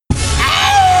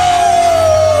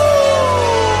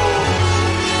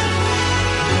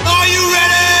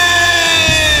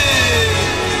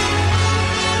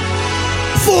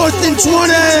4th and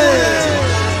 20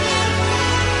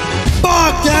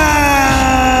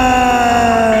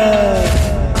 podcast.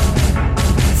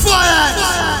 Fire,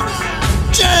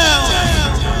 jam,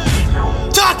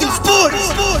 talking sports.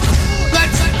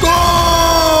 Let's go.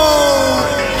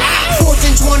 4th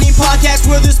and 20 podcast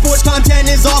where the sports content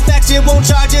is all facts. It won't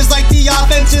charge us like the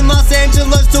offense in Los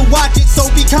Angeles to watch it. So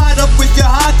be caught up with your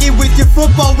hockey, with your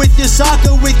football, with your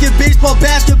soccer, with your baseball,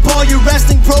 basketball, your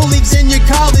wrestling, pro leagues, and your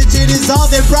college. It is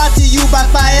all they're brought to you by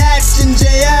Fiats and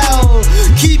JL.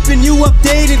 Keeping you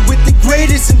updated with the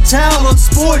greatest in town on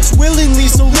sports willingly.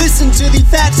 So listen to the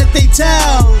facts that they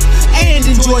tell and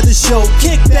enjoy the show.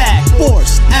 Kick back,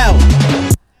 force out.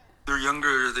 They're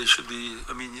younger, they should be,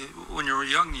 when you're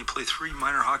young, you play 3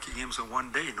 minor hockey games in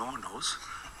one day, no one knows.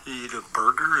 You eat a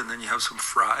burger, and then you have some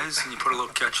fries, and you put a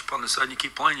little ketchup on the side, and you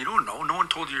keep playing. You don't know. No one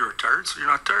told you you're tired, so you're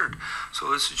not tired.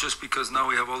 So this is just because now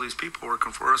we have all these people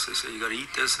working for us. They say, you got to eat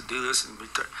this and do this, and be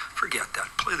tired. Forget that.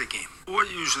 Play the game.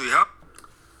 What usually happens?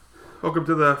 Welcome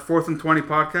to the 4th and 20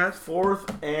 podcast.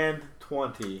 4th and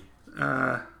 20.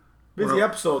 Busy well,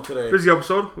 episode today. Busy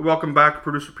episode. Welcome back,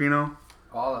 Producer Pino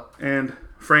Holla. and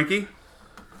Frankie.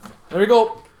 There we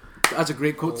go. That's a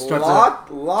great quote to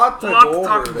start. Lot to go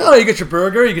over. Oh, you get your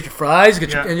burger, you get your fries, you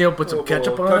get your, Yeah. and you put some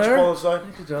ketchup on Ketchup there. on the side.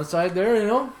 Get it on the side there, you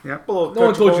know. Yep. A little No one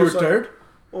ketchup told on you the you were side. tired.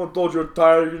 No one told you you're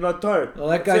tired. You're not tired. Well,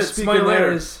 that guy That's it. speaking Smile there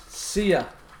later. is see ya.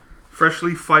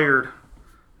 Freshly fired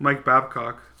Mike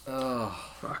Babcock. Oh,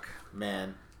 Fuck.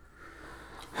 Man.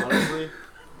 Honestly,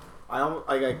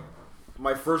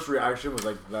 my first reaction was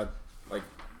like that. Like,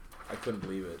 I couldn't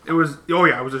believe it. It was,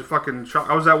 I was a fucking shock.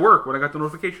 I was at work when I got the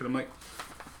notification. I'm like,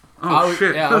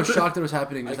 shit. Yeah, I was shocked it was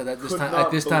happening just I at this could time. not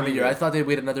At this time of believe year, it. I thought they'd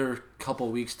wait another couple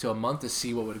weeks to a month to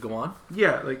see what would go on.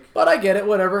 Yeah, like, But I get it.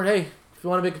 Whatever. Hey, if you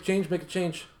want to make a change, make a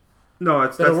change. no,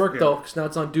 it's Better that's, work yeah. though, because now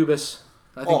it's on Dubas.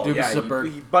 I think Dubas is a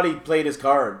bird. Buddy played his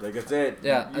card. Like, that's it.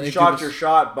 Yeah, I You think shot Dubas- your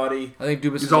shot, buddy. I think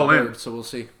Dubas He's is a all in. bird, so we'll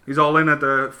see. He's all in at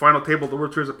the final table of the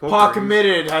World Series of Poker. Paw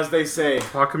committed, as they say.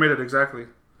 Paw committed, exactly.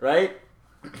 Right?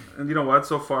 And you know what?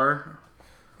 So far,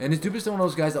 And is Dubas one of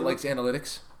those guys that likes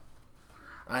analytics?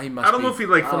 He must I don't be. know if he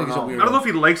like. I feel like he's a I weirdo. I don't know if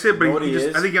he likes it, but You know what he he just.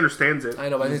 is? I think he understands it. I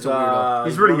know, but I think it's a weirdo.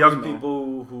 He's really one of young, those though.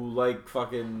 people who like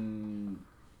fucking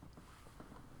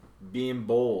being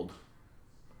bold.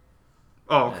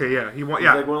 Oh, okay, yeah. He want, He's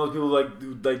yeah. like one of those people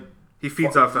like He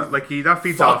feeds fuck- off that. Like he that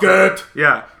feeds fuck off. it.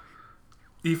 Yeah.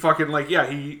 He fucking like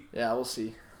he Yeah, we'll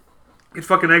see. it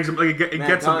fucking eggs him like it Man,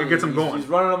 gets him telling it gets you, him he's- going. He's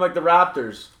running them like the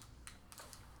Raptors.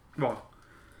 Well,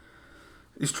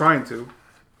 he's trying to,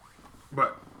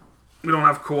 but we don't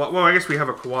have Kawhi. Well, I guess we have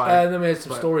a Kawhi. And then we had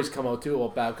some But- stories come out too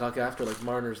about Babcock after, like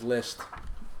Marner's list.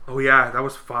 Oh yeah, that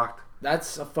was fucked.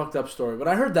 That's a fucked up story. When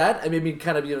I heard that, it made me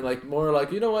kind of like more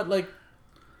like, you know what, like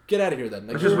get out of here then.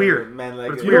 Like, Which is weird. Man, like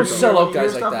But it's you weird, hear- though. Sell out you hear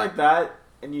guys like stuff that. like that,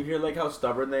 and you hear like how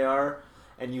stubborn they are,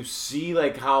 and you see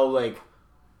like how like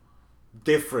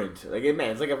different. Like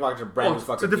it's like a fucking brand new It's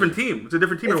fucking a different team. It's a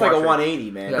different team. It's to like a watch it.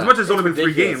 180, man. Yeah. As much as it's only been 3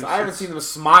 ridiculous. games. I haven't seen them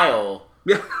smile.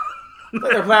 Yeah,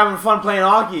 Like they're having fun playing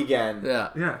hockey again. Yeah.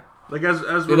 yeah. Like as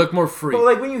They look more free. But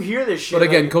like when you hear this shit, But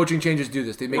again, like, coaching changes do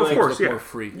this. They make Well, of things course, look yeah. more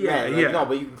free. Yeah, man, like, yeah. no,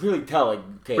 but you can clearly tell, like,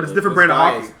 okay, But it's a like, different this brand of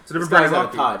guy hockey. is- It's a different this brand guy's of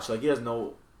out hockey. touch. Like he doesn't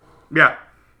know. yeah.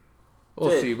 We'll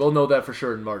That's it. see. We'll know that for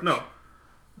sure in March. No.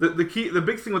 The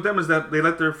big thing with them is that they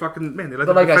let their fucking they let But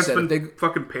their like I said, defenseman if they-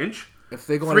 fucking pinch. If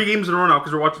they go on 3 games in a row now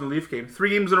because we're watching the Leaf game. 3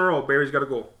 games in a row, Barry's got a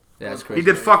goal. Yeah, it's crazy. He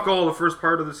did fuck all the first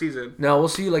part of the season. Now we'll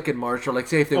see, like in March, or like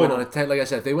say if they Oh. win on a 10, like I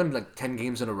said, if they win like 10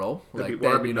 games in a row, That'd like be-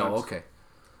 that'd then be you know, nuts. okay.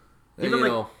 Then Even you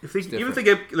like know, if they it's even if they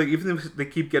different. get like even if they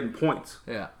keep getting points,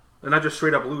 Yeah. and not just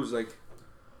straight up lose, like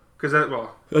because that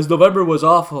Because November was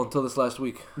awful until this last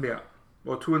week. yeah,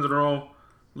 2 wins in a row,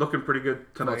 looking pretty good Well,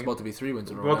 tonight. it's about to be 3 wins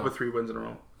in a row. Both now. with 3 wins in a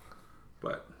row,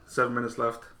 but 7 minutes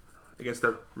left against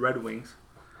the Red Wings,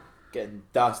 Getting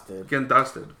dusted. getting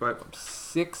dusted. But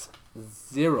 6-0.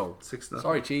 6-0.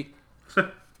 Sorry, Chi.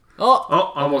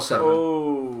 Oh, almost 7.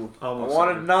 Oh, Almost I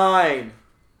wanted seven. 9.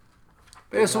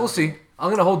 yeah. So we'll see. I'm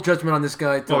gonna hold judgment on this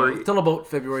guy Well, till about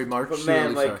February, March. But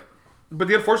man, like, But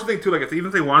the unfortunate thing too, like even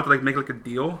if they wanted to like make like a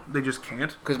deal, they just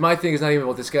can't. because my thing is not even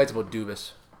about this guy; it's about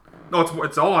Dubas. No,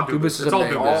 it's all on Dubas. Dubas is It's a all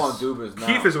man. Dubas. all on Dubas now.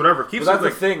 Keefe is whatever. But Keefe's that's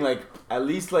like the thing. Like, at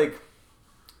least like,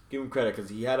 give him credit because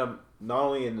he had him not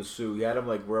only in the Sioux, he had him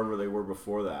like wherever they were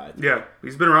before that, yeah,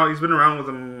 he's been around. He's been around with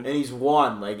them. and he's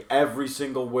won like every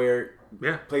single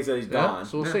Yeah, place that he's Yeah, gone.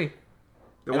 so we'll Yeah. see.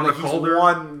 they and won like, the he's Calder.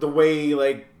 won the way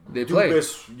like They play.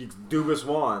 Dubas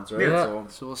wants, right? Yeah, So,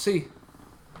 so we'll see.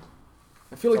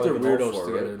 I feel like That's they're all you can weirdos hope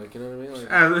for, together. right? Like, you know what I mean?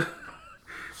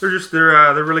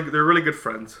 Like, They're really good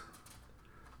friends.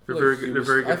 They're I feel very like good. They're Dubas-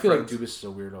 very good. I feel friends. like Dubas is a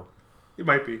weirdo. He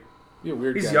might be. He's a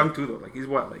weird He's guy. young too though. Like he's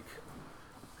what like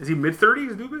Is he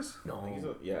mid-30s, Dubas?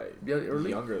 No. Yeah, early? he's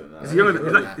younger than that. Is he younger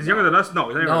than, he's younger than us? No,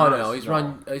 he's not younger than us.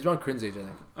 He's around Crin's age, I think.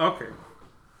 Okay.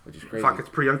 Which is crazy. Fuck, it's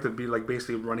pretty young to be like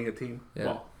basically running a team. Yeah.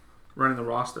 Well, running the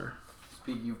roster.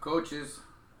 Speaking of coaches,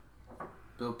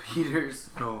 Bill Peters.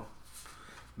 No.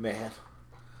 Man.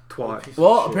 Twat.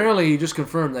 Well, apparently he just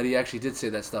confirmed that he actually did say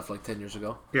that stuff like 10 years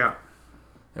ago. Yeah.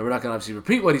 And we're not going to obviously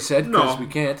repeat what he said because we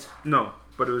can't. No,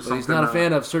 but it was But something... he's not a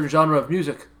fan of certain genre of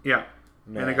music. Yeah.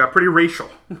 Man. And it got pretty racial.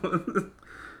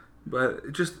 But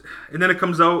it just... And then it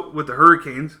comes out with the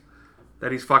Hurricanes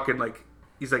that he's fucking like...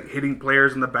 He's like hitting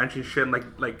players on the bench and shit and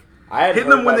like I had hitting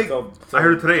heard them when that they... till- I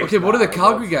heard it today. Okay, what do the Nah,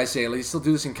 Calgary that's- guys say? Like, he still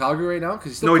do this in Calgary right now?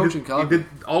 Because he's still No, he coaching did, Calgary. he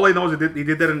did... All I know is he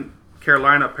did that in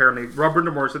Carolina, apparently. Rob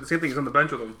Brindamore said the same thing. He's on the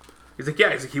bench with him. He's like,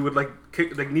 yeah, he's like, he would like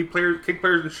kick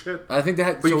players and shit. I think they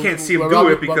had, But you can't see him Rob,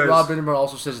 do it because- Rob Brindamore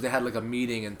also says they had like a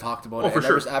meeting and talked about it. for and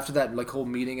sure. After that like whole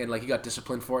meeting and like he got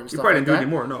disciplined for it and He stuff probably like didn't do that.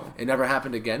 it anymore. No, It never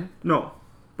happened again. no,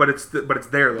 but it's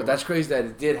there though. But that's crazy that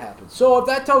it did happen. So if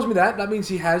that tells me that means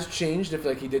he has changed. If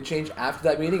like he did change after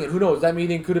that meeting, and who knows, that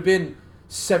meeting could have been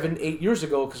 7-8 years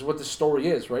ago because what the story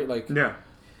is, right? Like Yeah,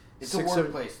 It's 6, a 7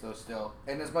 workplace though, still,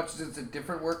 and as much as it's a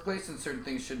different workplace and certain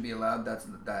things should be allowed, that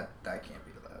can't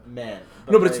be allowed. Man.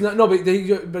 No, but it's not. No, but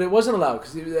but it wasn't allowed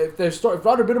because if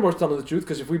Roger Bittamore's telling the truth,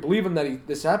 because if we believe him that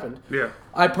this happened, yeah,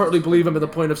 I partly believe him at the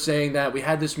point of saying that we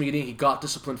had this meeting, he got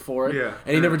disciplined for it, Yeah.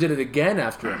 and he never did it again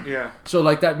after it. yeah. So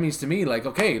like that means to me like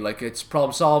okay, like it's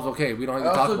problem solved. Okay, we don't have I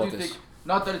to talk also about do this. think,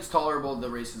 not that it's tolerable, the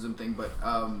racism thing, but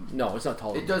No, it's not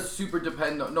tolerable. it does super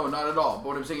depend. No, not at all. But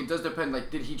what I'm saying, it does depend.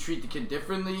 Like, did he treat the kid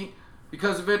differently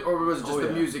because of it, or was it just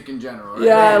the music in general? Right?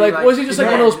 Yeah, Maybe, like was he just like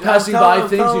one of those passing by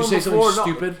things? You say something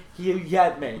stupid. He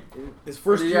had, man, his first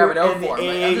What did he year have it out in the for? Like,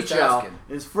 I'm just AHL. asking.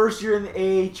 His first year in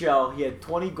the AHL, he had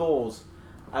 20 goals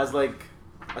as like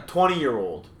a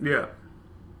 20-year-old. Yeah.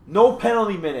 No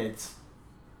penalty minutes.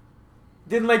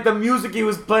 Didn't like the music he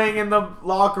was playing in the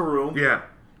locker room. Yeah.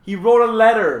 He wrote a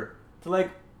letter to like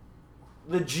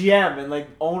the GM and like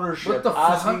ownership What the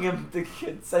asking fuck? him to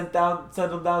get sent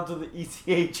him down to the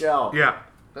ECHL. Yeah.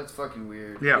 That's fucking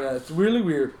weird. Yeah. Yeah, it's really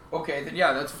weird. Okay, then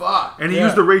yeah, that's fucked. And he Yeah.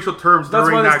 used the racial terms That's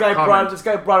during why this that guy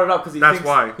comment. brought it up because he That's thinks,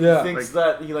 why. Yeah. he thinks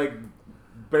that he like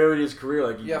buried his career.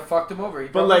 Like he, Yeah, fucked him over. He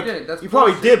but probably like did. That's he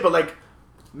probably bullshit. did. But like,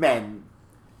 man,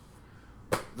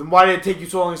 then why did it take you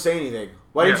so long to say anything?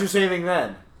 Why didn't Yeah. you say anything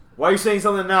then? Why are you saying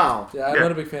something now? Yeah, I'm Yeah.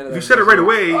 not a big fan of that. If you said it right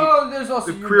away, Oh, there's also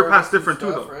The your career nervous path's and different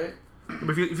too, stuff, though. right?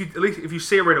 but if you at least if you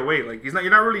say it right away, like you're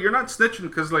not snitching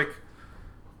because like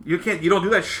you don't do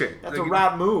that shit. That's like, a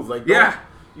rap move. Like, Yeah, don't-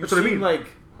 you that's what I seem mean. like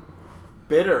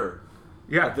bitter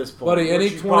Yeah. at this point. Buddy, any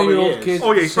which he probably 20-year-old is. kid.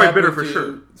 Oh, yeah, he's probably bitter for to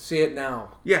sure. Say it now.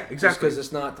 Yeah, Just exactly. because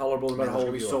it's not tolerable no Man, matter there's how gonna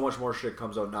old be you so are. much more shit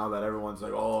comes out now that everyone's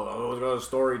like, oh, got a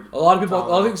story. A lot of people, a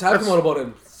lot of things have come That's- out about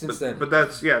him since then. But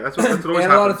that's what always and a lot of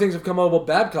happens. things have come out about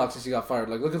Babcock since he got fired.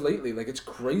 Like, look at lately. Like, it's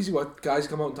crazy what guys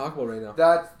come out and talk about right now.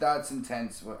 That's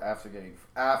intense. After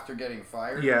getting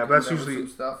fired. Yeah, and but that's coming out with usually some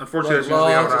stuff. unfortunately Like, that's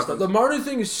usually how it lots of happens. stuff. The Marner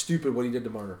thing is stupid. What he did to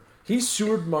Marner. He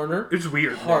sued Marner. It's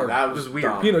weird. Hard. That It was was weird.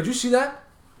 dumb. Pino, did you see that?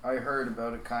 I heard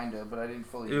about it kinda, but I didn't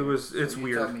fully. It hear was- So it's you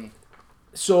weird. Tell me.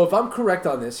 So if I'm correct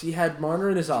on this, he had Marner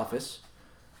in his office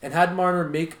and had Marner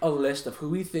make a list of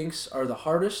who he thinks are the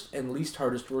hardest and least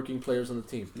hardest working players on the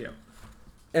team. Yeah.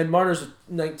 And Marner's a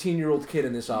 19-year-old kid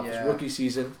in this office, Yeah. rookie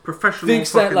season. Professional.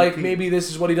 Thinks that, fucking like, team. maybe this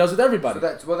is what he does with everybody.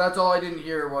 So that's all I didn't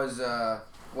hear was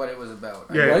what it was about.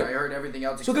 Yeah, I yeah. heard everything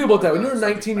else. So except think about that. for When the you're a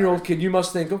subject 19-year-old matter. kid, you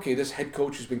must think, okay, this head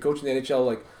coach who's been coaching the NHL,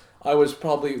 like, I was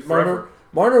probably... Forever.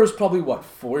 Marner was probably, what,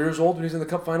 4 years old when he was in the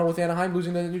Cup final with Anaheim,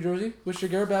 losing to New Jersey with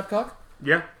Shigeru Babcock?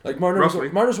 Yeah. Like, Marner's Roughly.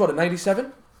 what, a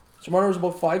 97? So Marner was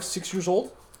about 5-6 years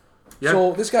old? Yeah.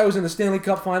 So this guy was in the Stanley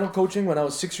Cup final coaching when I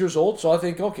was 6 years old, so I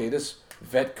think, okay, this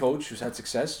vet coach who's had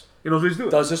success He knows what he's doing.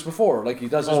 does this before. Like, he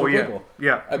does this Oh with yeah. people.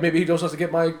 Yeah. Maybe he just wants to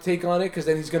get my take on it, because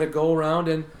then he's going to go around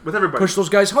and With everybody. push those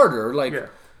guys harder. Like, Yeah.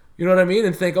 you know what I mean?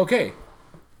 And think, okay,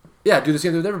 yeah, do the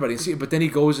same thing with everybody. See, but then he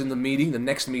goes in the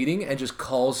next meeting, and just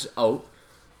calls out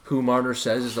who Marner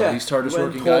says is the least hardest went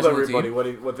and working told guys on the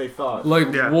everybody team. what they thought.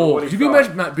 Like, Yeah. whoa. What he Can you thought.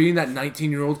 imagine not being that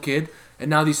 19-year-old kid, and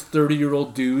now these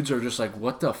 30-year-old dudes are just like,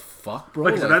 what the fuck, bro?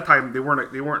 Like, 'cause Like, at that time they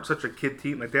weren't such a kid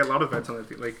team. Like they had a lot of vets on that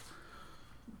team. Like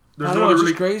I there's don't no know, it's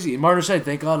really. just crazy. And Marner said,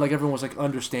 thank God, like, everyone was, like,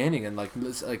 understanding, and, like,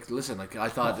 listen, like, I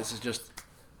thought this is just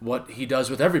what he does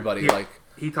with everybody. Yeah. Like,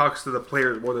 He talks to the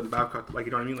players more than Babcock. Like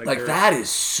you know what I mean? like they're- that is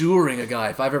sewering a guy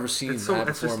if I've ever seen It's so- that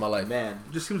it's before just- in my life. Man,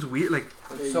 It just seems weird. Like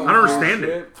So I don't understand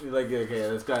it. shit, like, okay,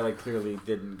 this guy like clearly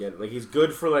didn't get it. Like, he's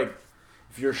good for like,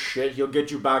 if you're shit, he'll get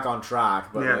you back on track.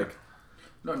 But Yeah. like,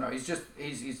 No, he's just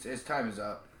his time is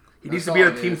up. He needs That's to be in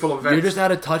all a it team is. full of vets. You're just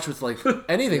out of touch with like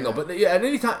anything though. But yeah, at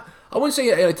any time, I wouldn't say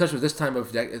you're out of touch with this time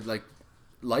of like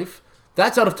life.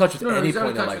 That's out of touch with No, any he's out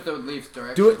point of in touch life. with the Leafs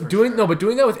direction. But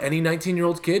doing that with any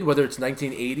 19-year-old kid, whether it's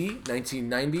 1980,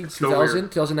 1990, still 2000,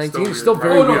 weird. 2019, Still it's still weird.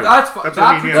 very Oh no, weird. that's That's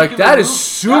that what he Like, that is move-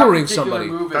 sewering that particular somebody.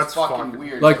 Move That's is fucking fucking-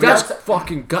 weird. Like that's that's-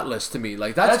 fucking gutless to me.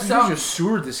 Like that's That you sounds- just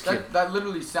sewered this kid. that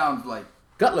literally sounds like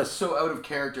Gutless. so out of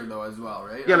character though as well,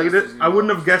 right? Yeah, like This is I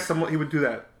wouldn't have guessed he would do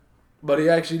that. But he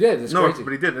actually did. It's No, crazy.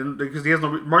 but he did, and because he has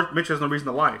Mitch has no reason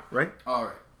to lie, right? All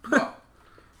right. Well,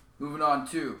 moving on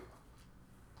to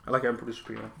I like having producer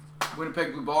Pino.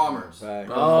 Winnipeg Blue Bombers.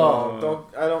 Oh.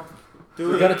 I don't do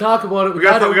We it. gotta talk about it. We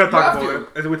got to You talk have about to. it.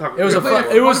 As we talk. It was a about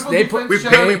fun- it was- Wonderful they defense. put- we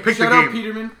Shout picked- out- we picked the shout out game.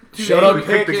 Peterman. Shout out We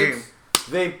picked the kids. game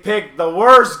They picked the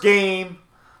worst game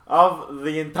of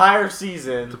the entire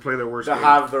season to play their worst to game.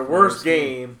 have their worst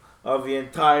game of the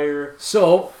entire.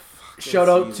 So, shout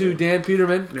out to season. Dan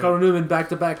Peterman, Yeah. Carl Newman,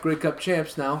 back-to-back Grey Cup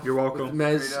champs now. You're welcome. With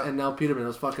Mez Straight up. and now Peterman. That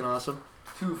was fucking awesome.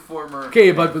 Two former.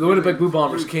 Okay, but the Winnipeg Blue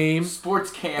Bombers came Sports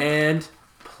camp. and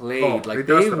played. Oh, like, they they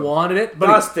dusted 'em. wanted it. But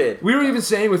Dusted. we were even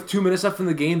saying with 2 minutes left in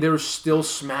the game, they were still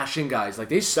smashing guys. Like,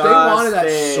 they wanted that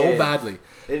so Dusted. badly.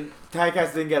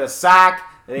 Ticats didn't get a sack.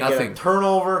 They didn't Nothing. get a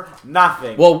turnover.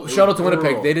 Nothing. Well, It shout out was to Winnipeg.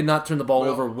 brutal. They did not turn the ball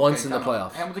Well, over once in the time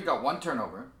out. playoffs. Hamilton got one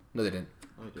turnover. No, they didn't.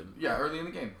 Yeah, early in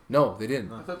the game. No, they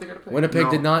didn't. I thought they got a pick. Winnipeg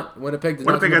No. did not. Winnipeg did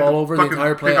not Winnipeg turn the had ball over the fucking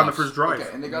entire pick on the playoffs. first drive. Okay,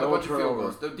 and they got No a bunch of field turnover.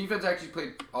 goals. The defense actually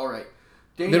played all right.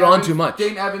 They were on too much.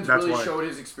 Dane Evans That's really why. showed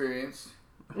his experience.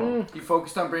 He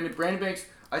focused on Brandon Banks.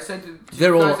 I sent it to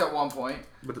They're you guys all- at one point.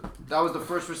 But That was the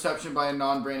first reception by a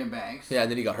non-Brandon Banks. Yeah,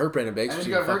 and then he got hurt, Brandon Banks. And then which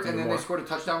he got hurt, fucked and him then more. they scored a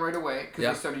touchdown right away because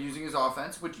Yeah. they started using his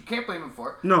offense, which you can't blame him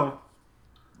for. no.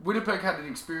 Winnipeg had an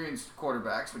experienced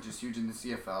quarterbacks, which is huge in the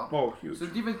CFL. Oh, huge. So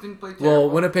the defense didn't play Well, terrible.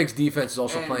 Winnipeg's defense is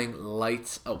also And- playing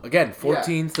lights out. Again,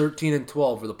 14, 13, and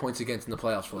 12 were the points against in the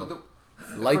playoffs for So them.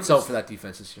 for Lights the- out for that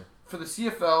defense this year. for the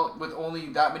CFL, with only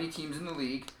that many teams in the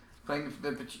league playing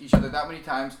each other that many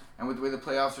times, and with the way the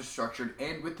playoffs are structured,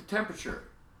 and with the temperature,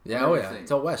 Yeah, and oh yeah. everything,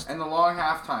 It's out west. and the long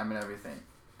halftime and everything,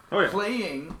 Oh yeah.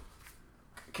 playing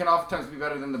can oftentimes be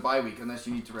better than the bye week unless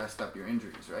you need to rest up your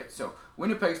injuries, right? So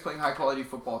Winnipeg's playing high quality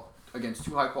football against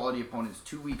two high quality opponents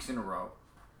 2 weeks in a row.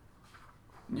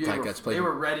 Ticats played- They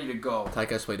were ready to go,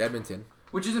 Ticats played Edmonton.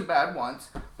 which isn't bad once,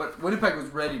 but Winnipeg was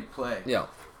ready to play. Yeah,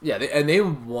 yeah, they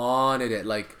wanted it.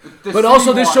 Like, The but city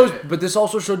also this shows. wanted it. But this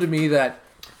also showed to me that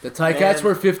the Ticats Man.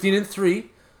 were 15-3.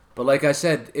 But like I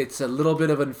said, it's a little bit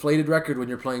of an inflated record when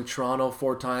you're playing Toronto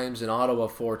 4 times and Ottawa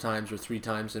 4 times or 3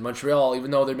 times. And Montreal, even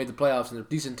though they made the playoffs and they're a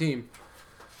decent team,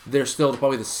 they're still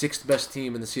probably the 6th best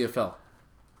team in the CFL,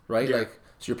 right? Yeah. Like,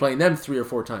 so you're playing them 3 or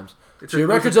 4 times. It's So a- your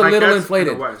it's record's a a little Ticats inflated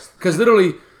and the West. because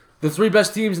literally the 3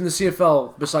 best teams in the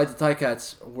CFL besides the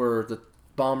Ticats were the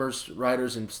Bombers,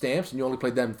 Riders, and Stamps, and you only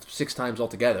played them 6 times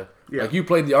altogether. Yeah. Like you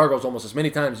played the Argos almost as many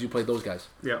times as you played those guys.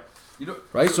 Yeah. You know,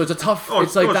 Right, so it's a tough. Oh,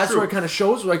 it's like no, it's that's true. where it kind of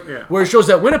shows, like Yeah. where it shows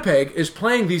that Winnipeg is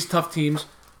playing these tough teams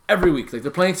every week. Like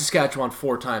they're playing Saskatchewan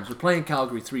 4 times, they're playing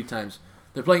Calgary 3 times,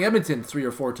 they're playing Edmonton 3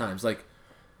 or 4 times. Like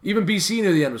even BC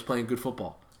near the end was playing good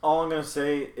football. All I'm gonna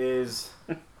say is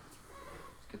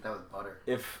get that with butter.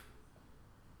 if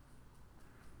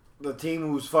the team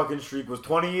whose fucking streak was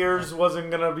 20 years wasn't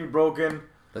gonna be broken,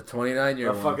 The 29-year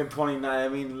the one. fucking 29. I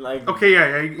mean, like, Okay.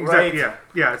 Yeah. Exactly. Right.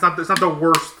 Yeah. It's not the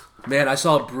worst. Man, I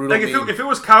saw a brutal Like meme. if it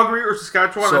was Calgary or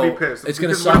Saskatchewan, So, I'd be pissed. it's gonna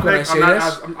Because suck when I Winnipeg, say I'm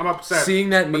this. I'm upset. Seeing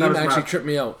that but meme doesn't actually matter. tripped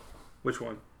me out. Which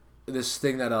one? This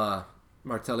thing that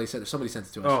Martelli said, somebody sent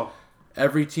it to us. Oh.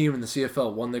 Every team in the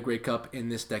CFL won the Grey Cup in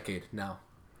this decade now,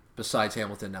 besides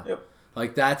Hamilton now. Yep.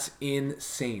 Like that's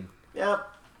insane. yep.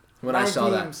 When 9 I saw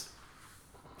teams.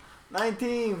 9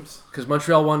 teams. because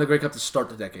Montreal won the Grey Cup to start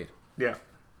the decade Yeah.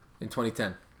 in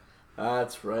 2010.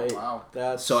 That's right. Wow.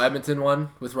 That's So Edmonton won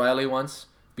with Riley once.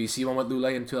 BC won with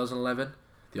Lulay in 2011.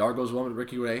 The Argos won with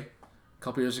Ricky Ray a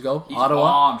couple years ago. He's Ottawa.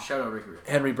 bomb. Shout out Ricky Ray.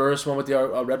 Henry Burris won with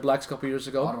the Red Blacks a couple years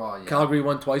ago. Ottawa, yeah. Calgary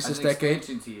won twice As this an decade.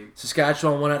 expansion team.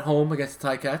 Saskatchewan won at home against the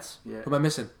Ticats. Yeah. Who am I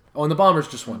missing? Oh, and the Bombers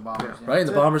just won. Bombers, yeah. Right? And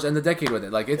the Bombers end the decade with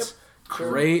it. Like, it's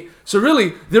great. So,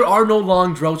 really, there are no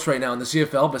long droughts right now in the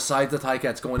CFL besides the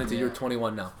Ticats going into year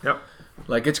 21 now. Yep.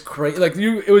 Like, it's crazy. Like,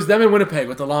 it was them in Winnipeg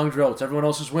with the long droughts. Everyone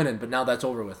else is winning, but now that's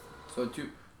over with. So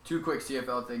two quick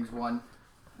CFL things. One,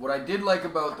 what I did like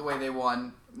about the way they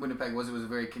won Winnipeg was it was a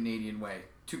very Canadian way.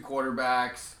 2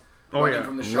 quarterbacks. Oh, running yeah.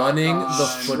 From the Running shotgun. the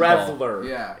football. Traveler.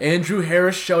 Yeah. Andrew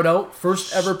Harris, shout out.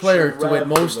 First ever player to win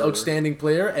most Traveler. outstanding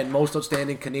player and most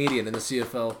outstanding Canadian in the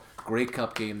CFL Grey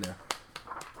Cup game there.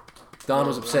 Don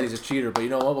was upset he's a cheater, but you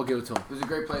know what? We'll give it to him. It was a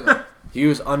great play though. He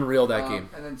was unreal that game.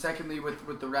 And then secondly,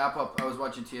 with the wrap up, I was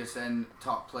watching TSN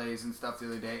top plays and stuff the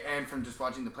other day, and from just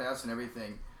watching the playoffs and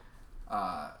everything.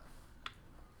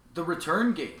 the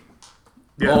return game.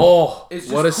 Yeah. Oh, It's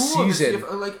just what a cool to see season.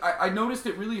 if, I noticed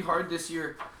it really hard this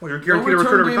year. Well, you're No guaranteed a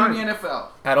return every game time. in the NFL.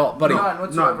 At all, buddy. None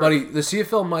whatsoever. Buddy, the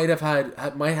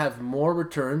CFL might have more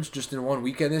returns just in one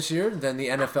weekend this year than the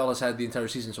NFL has had the entire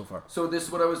season so far. So this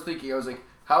is what I was thinking. I was like,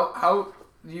 how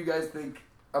do you guys think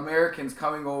Americans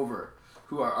coming over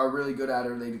who are really good at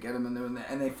it, they get them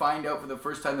and they find out for the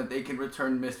first time that they can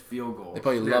return missed field goals? They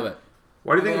probably Yeah. love it.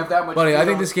 Why do They you have think that much Buddy, I freedom.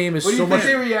 think this game is What do you so think much.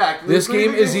 they react? This What do you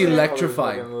game think is they say?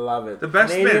 electrifying. Fucking love it. The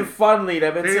best Canadian man. Fun League.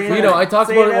 I've been Canadian saying Fun You know, it. I talked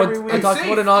Say about it every once. week. I talked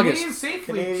about it in August. Canadian safely.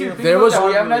 Canadian too. Think There about was- that.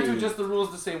 We have not to League. adjust the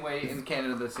rules the same way in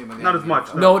Canada the same way. Not as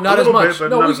much. No, A not as little much. bit, but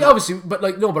No, not we as much. obviously, but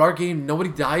like no, but our game nobody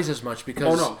dies as much because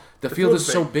Oh, no. the The field is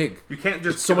field's so big. big. You can't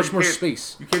just It's so much you more can't-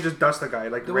 space. You can't just dust a guy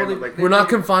like Well, random. they- Like they- We're not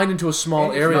confined into a small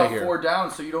And it's area not here. 4 down,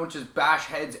 so you don't just bash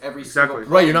heads every Exactly. single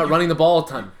play. Right, you're not You- running the ball a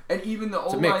ton. And even the O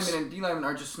a mix. linemen and D linemen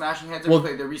aren't just smashing heads Well-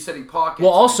 every play. They're resetting pockets. Well,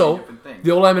 and doing also different things.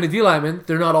 the O lineman and D lineman,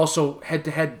 they're not also head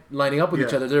to head lining up with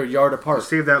each Yeah. other. They're a yard apart.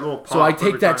 save that little. So I pop take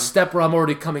every that time. step where I'm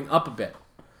already coming up a bit.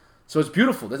 So it's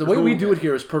beautiful. The way no- we do it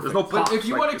here is perfect. There's no But pops. if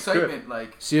you like, want it's good. excitement,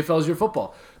 like CFL is your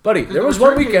football, buddy. 'cause There the was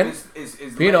one return game weekend.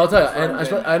 is You know, I'll tell you, it's and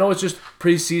fun, man. I know it's just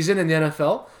preseason in the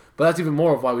NFL, but that's even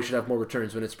more of why we should have more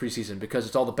returns when it's preseason because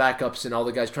it's all the backups and all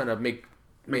the guys trying to make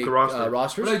the roster.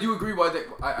 rosters. But I do agree why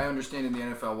I understand in the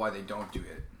NFL why they don't do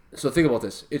it. So think about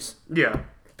this. It's Yeah.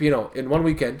 in one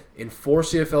weekend, in 4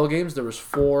 CFL games, there was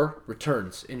 4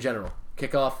 returns in general: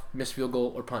 kickoff, missed field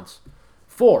goal, or punts.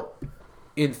 4.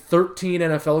 In 13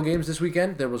 NFL games this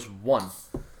weekend, there was 1.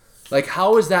 Like,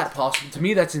 how is that possible? To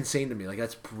me, that's insane to me. Like,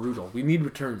 that's brutal. We need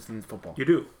returns in football. You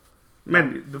do.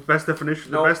 Man, the best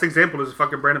definition, No. the best example is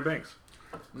fucking Brandon Banks.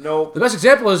 Nope. The best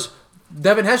example is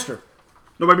Devin Hester.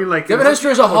 No, but I mean like Devin Hester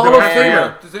is a Hall of Devin-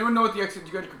 Famer. Does anyone know what the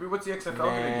what's the XFL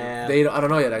going to Nah. I don't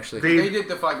know yet, actually. They- do? They did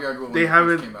the 5-yard rule. When They it first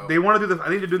haven't. came out. They want to do the. I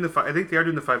think they're doing the. I think they are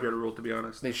doing the 5-yard rule. To be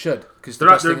honest, They should, because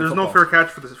there's no fair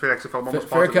catch for the XFL. I'm almost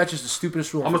fair positive. catch is the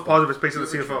stupidest rule. in Almost football. positive it's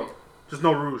basically the CFL. Just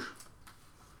no rouge.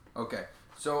 Okay,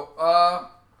 so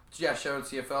yeah, shout out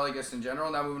CFL I guess in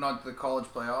general. Now moving on to the college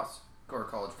playoffs or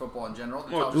college football in general.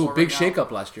 The top Ooh, four big right now.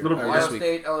 shakeup last year. Little or Ohio this week.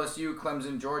 State, LSU,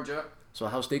 Clemson, Georgia. So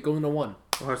Ohio State going to 1,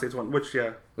 Ohio State's one. Which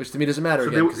yeah. which to me doesn't matter So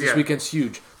again they- because this yeah. weekend's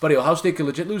huge. Buddy, Ohio State could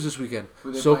legit lose this weekend.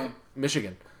 Who they So playing?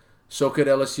 Michigan. So could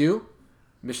LSU.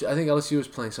 I think LSU is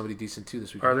playing somebody decent too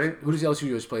this weekend. Are they? Who does LSU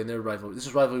always play in their rivalry? This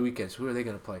is rivalry weekend. So who are they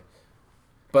going to play?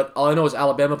 But all I know is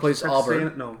Alabama plays Texas Auburn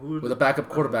A&M no. Who, with a backup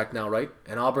quarterback now, right?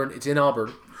 And Auburn, it's in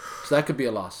Auburn, so that could be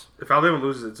a loss. If Alabama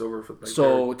loses, it's over for. Like,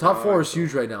 So their- top 4 is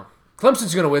huge right now.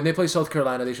 Clemson's going to win. They play South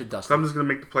Carolina. They should dust them. Clemson's gonna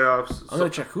make the playoffs. I'm going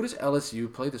to check. Who does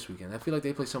LSU play this weekend? I feel like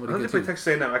they play somebody I think good they play too. Texas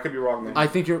A&M. I could be wrong though. I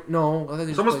think you're no. I think they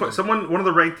just Someone's play play, someone. One of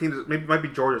the ranked teams. Maybe it might be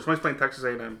Georgia. Somebody's playing Texas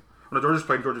A&M. No, Georgia's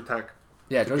playing Georgia Tech.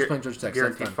 Yeah, Georgia's playing Georgia Tech. So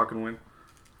that's Guaranteed done. fucking win.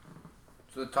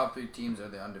 So the top 3 teams are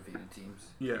the undefeated teams.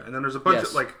 Yeah, and then there's a bunch Yes.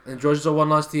 of like And Georgia's a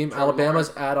 1-loss team. Trevor Alabama's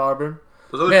at Auburn.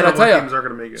 those other Man, I'll tell one ya. teams aren't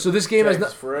gonna make it. So this game has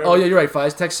Texas not. forever. Oh yeah, you're right.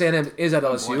 Fives. Texas A&M is at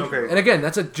LSU. Okay. And again,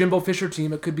 that's a Jimbo Fisher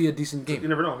team. It could be a decent you game.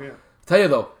 never know. Yeah. Tell you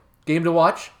though, game to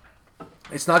watch.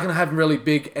 It's not going to have really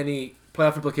big any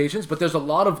playoff implications, but there's a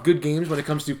lot of good games when it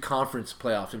comes to conference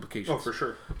playoff implications. Oh, for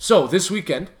sure. So this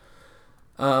weekend,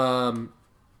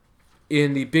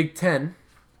 in the Big Ten,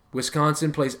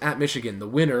 Wisconsin plays at Michigan. The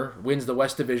winner wins the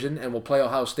West Division and will play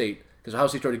Ohio State because Ohio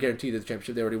State's already guaranteed the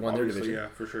championship. They already won their Obviously, division.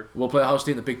 yeah, for sure. We'll play Ohio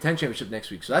State in the Big Ten championship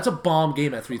next week. So that's a bomb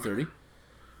game at 3:30,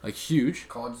 like huge.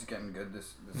 College is getting good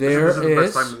this There This is the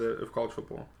best is time of college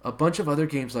football. a bunch of other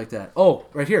games like that. Oh,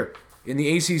 right here in the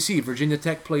ACC, Virginia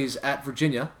Tech plays at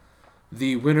Virginia.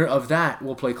 The winner of that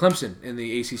will play Clemson in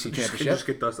the ACC Just championship,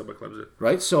 get dusted by Clemson.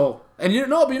 right? So, and you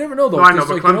know, but you never know though. No, I know, 'cause,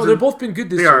 but like, they've Clemson- both been good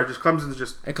this They year. are. Just Clemson's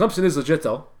just And Clemson is legit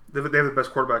though. they have the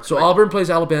best quarterbacks. So like, Auburn plays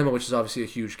Alabama, which is obviously a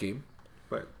huge game.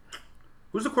 But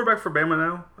who's the quarterback for Bama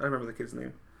now? I don't remember the kid's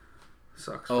name.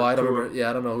 Sucks. Oh, I don't remember.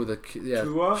 Yeah, I don't know who the yeah.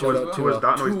 Tua? Shout out Tua's Tua.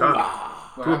 done. No, he's done.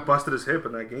 What Tua happened? busted his hip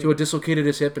in that game. Tua dislocated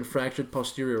his hip and fractured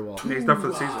posterior wall. Yeah, he's done for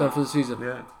the season. Done for the season.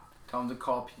 Yeah. Tell them to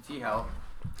call PT help.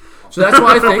 So that's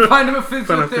why I think. Find him a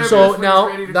physical therapist. So when he's now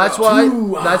ready to that's go.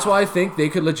 why I think they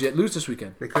could legit lose this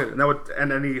weekend. They could. And that would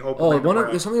end any hope. Oh, of making the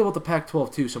there's playoffs. something about the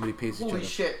Pac-12 too. Somebody pays each Holy other.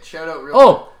 shit! Shout out real.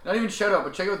 Oh! quick. Not even shout out,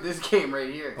 but check out this game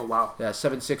right here. Oh wow. Yeah,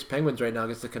 7-6 Penguins right now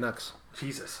against the Canucks.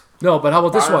 Jesus. No, but how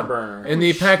about this one? Barn burner. In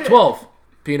the Pac-12,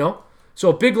 Pino. So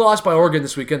a big loss by Oregon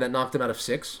this weekend that knocked them out of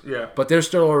 6. Yeah. But they're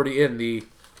still already in the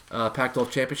Pac-12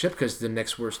 championship because the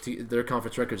next worst team, their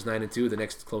conference record is 9-2. The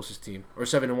next closest team, or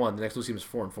 7-1. The next closest team is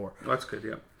 4-4. Oh, that's good.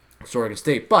 Yeah. It's Oregon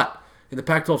State. But in the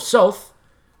Pac-12 South,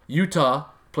 Utah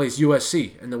plays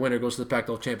USC, and the winner goes to the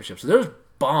Pac-12 championship. So there's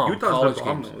bomb Utah's college the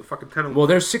bomb games. though. They're fucking 10. Well,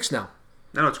 there's 6 now.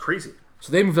 No, it's crazy.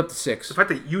 So they moved up to 6. The fact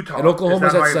that Utah And Oklahoma's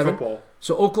is that at high in 7. football.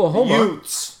 So Oklahoma,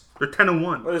 Utes. They're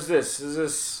 10-1. What is this? Is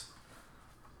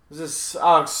this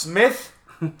Alex Smith?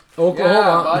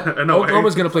 Oklahoma, but I know.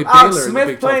 Oklahoma's going to play Alex Baylor in the Smith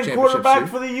Big 12 playing championship quarterback soon.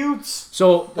 for the Utes.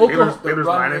 So Baylor's Oklahoma, 9,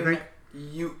 I running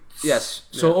think. Utes. yes.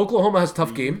 So Oklahoma has a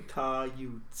tough game. Utah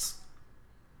Utes.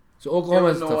 So Oklahoma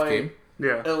has a tough Illinois. game.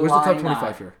 Yeah. Where's the top Illini.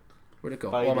 25 here? Where'd it go?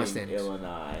 All my Fighting standings.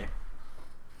 Illinois.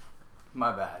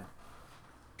 My bad.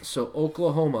 So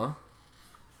Oklahoma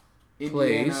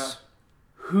Indiana. plays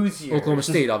Who's your? Oklahoma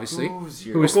State, obviously, Who's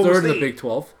your? who is Oklahoma third in the State. Big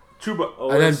 12.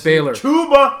 Chuba. And then Baylor.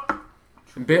 Chuba.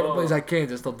 And Baylor plays at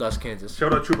Kansas. They'll dust Kansas.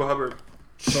 Shout out Chuba Hubbard.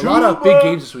 So a lot of big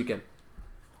games this weekend.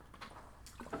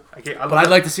 But I'd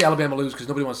like to see Alabama lose because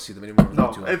nobody wants to see them anymore. No,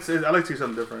 I like to see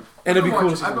something different. And it'd be cool to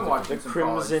I've see been them. watching The some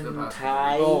college the Crimson past few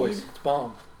Tide. weeks. Always. It's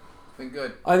bomb. It's been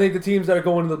good. I think the teams that are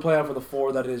going to the playoff are the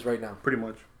 4 that it is right now. Pretty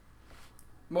much.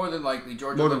 More than likely,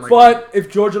 Georgia. More than looks- likely. But if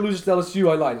Georgia loses to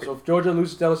LSU, I lied. So if Georgia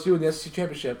loses to LSU in the SEC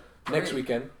championship next Right.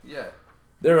 weekend, Yeah.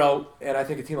 they're out. And I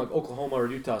think a team like Oklahoma or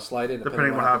Utah slide in.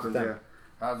 Depending on what happens, with yeah. them.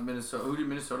 How's Minnesota? Who did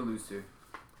Minnesota lose to?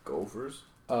 Gophers.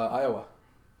 Iowa.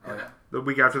 Oh yeah. The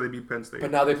week after they beat Penn State.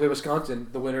 But now they play Wisconsin.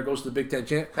 The winner goes to the Big Ten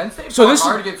champ. Penn State So fought this is-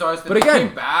 hard against Austin. but They again,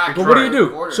 came back. But what do you tried. do?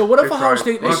 Quarter. So what if They Ohio tried.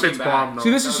 State? Ohio They State's came bomb, back. though.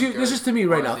 See, this That is was you. This good. is to me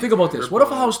right now. Ohio Think about State's this. What if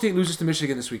bomb. Ohio State loses to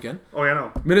Michigan this weekend? Oh, yeah, I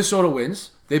know. Minnesota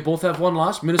wins. They both have one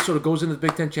loss. Minnesota goes into the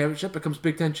Big Ten championship, becomes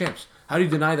Big Ten champs. How do you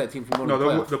deny that team from going No, to the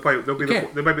they'll playoff? play.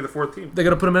 can't. They might be the 4th team. They're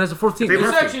gonna put them in as a 4th team. They This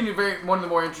have is to. actually one of the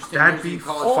more interesting That years in beats-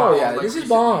 college Oh football. yeah, like this is recently.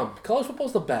 bomb. College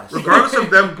football's the best. Regardless of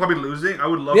them probably losing, I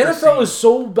would love The to NFL see. is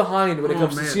so behind when it Oh,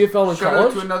 comes man. to CFL and Shout out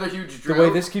college. to another huge The drill.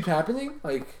 way this keeps happening,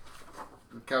 like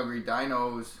Calgary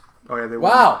Dinos. Oh, yeah, they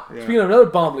won. wow. Yeah. Speaking of another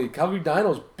bomb league, Calgary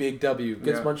Dinos big W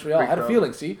against Yeah, Montreal. I big had a W.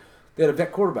 feeling. See, they had a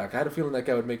vet quarterback. I had a feeling that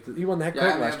guy would make. He won the heck Yeah,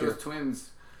 court and they last have year. those twins.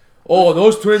 Oh,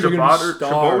 those twins are gonna Shabbat be or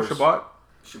stars. Shabbat?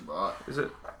 Shabbat. Is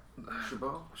it?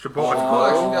 Shabbat. Shabbat. Well,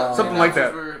 actually, that- Something like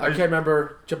that. announcers were- I can't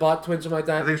remember Jabot twins or something like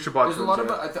that. I think Shabbat. There's a lot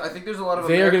of. I think there's a lot of.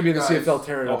 They are going to be in the American CFL guys-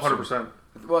 tearing Oh, up. soon. 100%.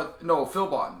 Well, no,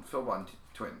 Philbon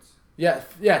twins. Yeah,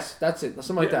 yes, that's it.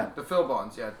 Something like that. The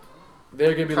Philbons, yeah.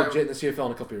 They're going to be Ty- legit in the CFL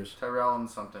in a couple years. Tyrell and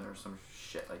something or some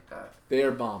shit like that. They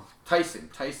are bomb. Tyson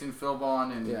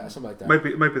Philbon, and Yeah, something like that.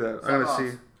 It might be that. I'm Something gonna else.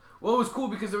 see. Well, it was cool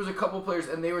because there was a couple players,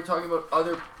 and they were talking about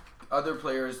other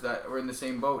players that were in the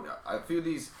same boat. I feel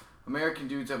these American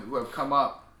dudes who have come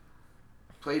up,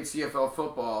 played CFL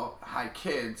football, had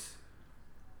kids,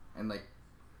 and like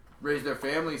raised their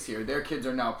families here. Their kids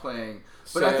are now playing.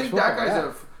 But I CFL think that football, guy's yeah.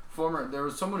 a former. There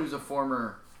was someone who's a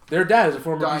former Their dad is a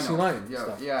former Dino. BC Lion. and Yeah,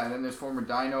 stuff. yeah, and then there's former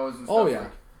Dinos and stuff. Oh, yeah.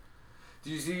 Like,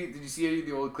 did you see any of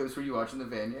the old clips? Were you watching the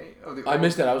Vanier? Oh, the I old-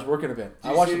 missed it. I was working a bit. Did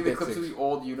I you watched see a any of the bit. clips of Six. the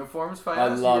old uniforms fight? I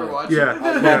love you were it. watching? Yeah,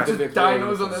 I love the the Vic dinos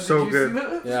uniforms. on that. So Did you see good.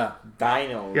 that? Yeah,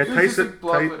 Dinos. Yeah, Just Tyson, like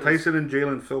block with Tyson and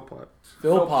Jalen Philpott.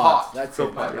 Phil Potts. That's Phil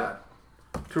it. Potts. My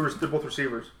bad. They're both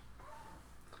receivers.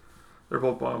 They're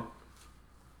both bomb.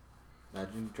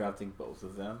 Imagine drafting both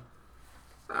of them.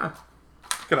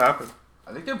 Could happen.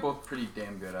 I think they're both pretty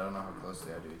damn good. I don't know how close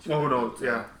they are to each other. Oh, who knows? but,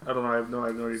 Yeah. I don't know. I have no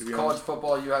idea, to be College honest.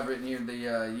 football, you have written here the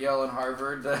Yale and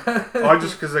Harvard. Oh, I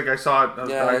just because I saw it. I was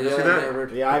Yeah, dying to see that.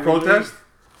 Harvard. The Ivy Protest?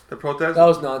 The protest? That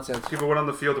was nonsense. People went on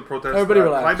the field to protest Everybody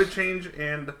relax. climate change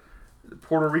and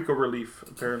Puerto Rico relief,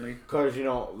 apparently. Because,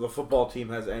 the football team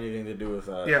has anything to do with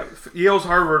that. Yeah, Yale's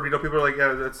Harvard, people are like,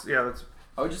 that's.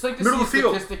 I would just like to Middle see a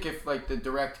of the field. statistic if like the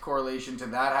direct correlation to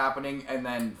that happening and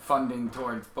then funding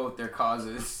towards both their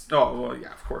causes. Oh, well,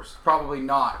 yeah, of course. Probably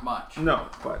not much. No,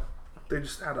 but they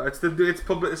just, I don't know.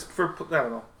 It's for, I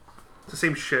don't know. It's the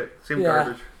same shit, same Yeah.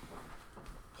 garbage.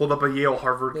 Hold up a Yale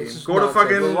Harvard It's game. just Go to nonsense.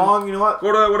 fucking, The long, you know what?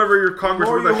 go to whatever your The Congress,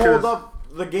 more whatever you that shit hold is.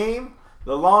 up the game,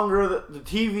 the longer the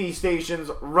TV stations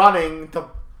running to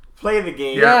play the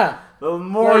game, Yeah. the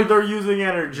more Like- they're using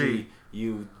energy.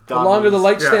 You The dummies. longer the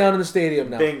lights stay Yeah. on in the stadium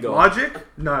now. Bingo. Logic?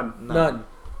 None. None.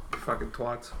 Fucking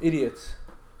twats. Idiots.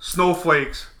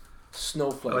 Snowflakes. I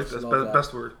Snowflakes. like this. Love that.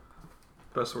 Best word.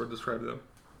 Best word to describe them.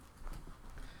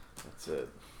 That's it.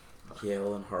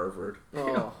 Yale and Harvard.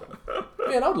 Oh.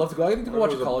 Man, I would love to go. I need to go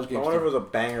watch a college game. I wonder if it was a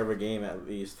banger of a game at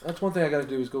least. That's one thing I got to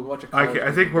do is go watch a college I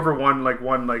game. think whoever won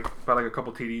by like a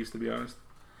couple TDs, to be honest.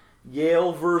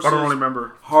 Yale versus I don't really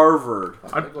remember. Harvard.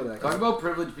 I'd go to that Talk game. about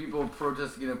privileged people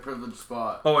protesting in a privileged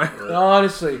spot. Oh,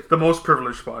 Honestly, the most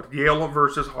privileged spot. Yale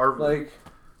versus Harvard. like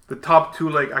the top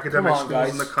two academic on, schools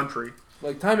guys. in the country.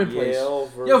 time and place. Yale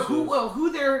versus. Yo,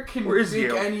 who there can Where is make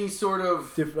Yale? any sort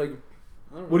of Like,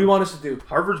 what do you want us to do?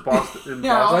 Harvard's Boston.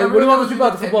 Yeah, Boston. Like, what do you want us to do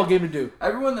about the football game to do?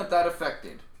 everyone that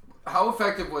affected? How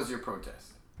effective was your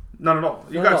protest? Not at all.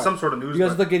 You Not got at all. some sort of news, You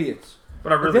guys but, look idiots. but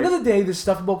not At the really. end of the day, this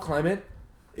stuff about climate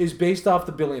is based off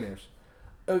the billionaires.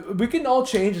 we can all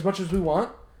change as much as we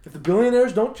want. If the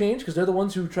billionaires don't change, because they're the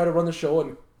ones who try to run the show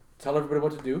and tell everybody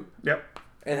what to do, Yep.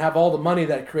 and have all the money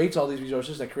that creates all these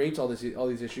resources, that creates all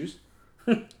these issues,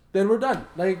 then we're done.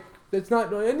 Like, it's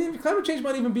not. And climate change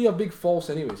might even be a big false,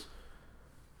 anyways.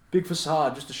 Big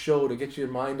facade, just a show to get your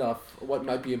mind off what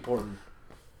might be important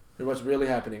and what's really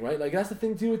happening, right? Like, that's the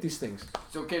thing too with these things.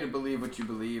 It's okay to believe what you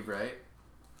believe, right?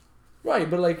 Right,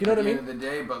 but like, you know At what I the mean? end of the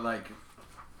day, but like,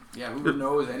 yeah, who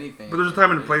knows anything? But there's a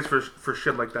time and a place for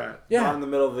shit like that. Not Yeah. in the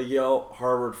middle of the Yale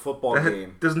Harvard football That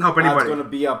game. doesn't help That's anybody. going to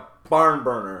be a barn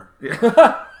burner.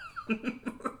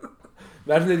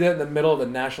 Imagine they did it in the middle of the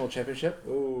national championship.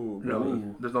 Ooh,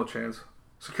 No, there's no chance.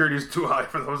 Security is too high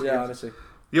for those Yeah, games. honestly.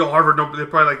 Yo, Harvard, no, they're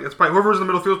probably like, it's probably whoever's in the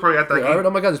middle field is probably at that Yeah, game. oh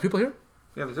my God, there's people here.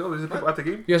 Yeah, there's people at the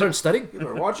game. You guys aren't studying? you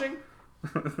are watching?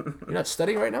 You're not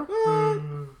studying right now?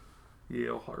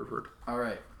 Yale, Harvard. All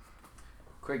right,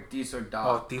 quick D's or Oh,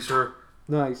 dot. these are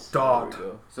Nice. dot.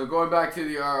 So going back to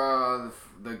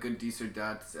the good D's or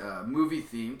dots, movie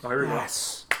themed, Oh, here we go.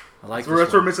 Yes. I like That's what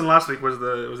this we're one. missing last week was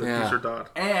the Yeah. D's or dot.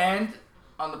 and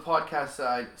on the podcast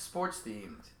side, sports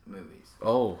themed movies.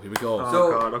 Oh, here we go. Oh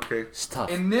So- God, okay, It's tough.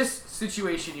 In this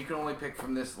situation, you can only pick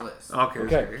from this list. okay.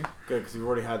 Okay. Good, because we've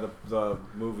already had the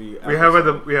movie. We have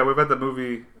had we've had the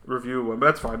movie review one, but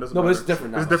that's fine. Doesn't No, but matter. this is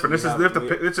different now. This is different. This is we have to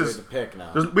pick. This we have is to pick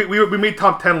now. we made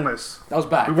top 10 lists. That was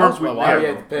back. We That weren't. was We, a yeah, while we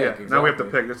ago. had to pick. yeah. Now we have to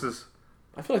exactly. pick. This is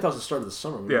I feel like that was the start of the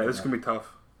summer. yeah. This is gonna be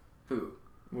tough. Who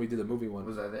We did the movie one.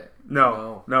 was I there?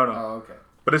 No. Oh, okay.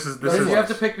 But this is So is. you have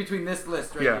to pick between this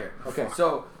list right Yeah. here. Okay.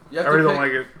 So you have I to really pick. don't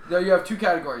like it. No, you have two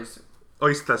categories. Oh,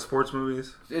 you said that sports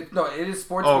movies. It is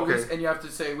sports Oh, okay. movies, and you have to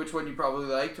say which one you probably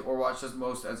liked or watched as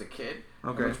most as a kid,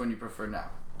 Okay. and which one you prefer now.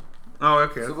 Oh,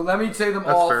 okay. So let me say them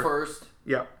That's all fair. first.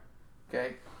 Yeah.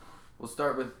 Okay. We'll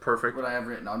start with Perfect. what I have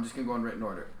written. I'm just gonna go in written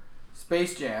order.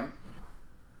 Space Jam,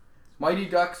 Mighty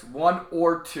Ducks 1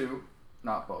 or 2,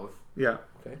 not both. Yeah.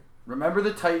 Remember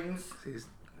the Titans,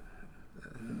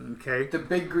 Okay. The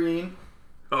Big Green,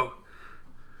 Oh.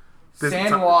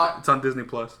 Sandlot, It's on Disney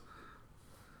Plus.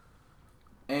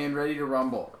 and Ready to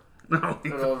Rumble. No.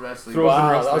 Good old wrestling. Throw us in Wow,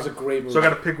 that wrestling. was a great movie. So I got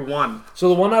to pick one. So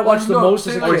the one I watched the no, most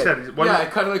as say a Oh, he kid. said one. Yeah,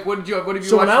 kind of like what have you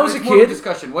So watched? when I was a it's more of kid-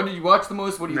 discussion. What did you watch the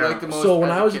most? What do you No. like the most? So when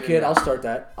as I was a and kid, now? I'll start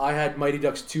that. I had Mighty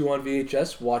Ducks 2 on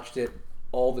VHS. Watched it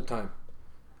all the time.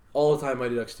 All the time,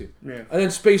 Mighty Ducks 2. Yeah. And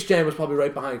then Space Jam was probably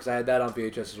right behind because I had that on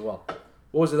VHS as well.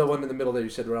 What was the one in the middle there you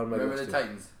said around Mighty Remember Ducks the 2?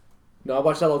 Titans. No, I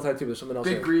watched that all the time too, but there's something else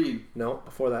Big there. Green. No,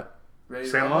 before that. Ready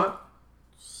to Rumble. Sandlot.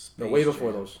 No, way Space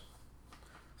before Jam. those.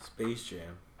 Space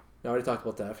Jam. No, I already talked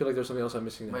about that. I feel like there's something else I'm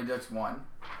missing there. Mighty Ducks 1.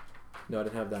 No, I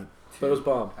didn't have that. But it was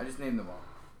bomb. I just named them all.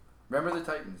 Remember the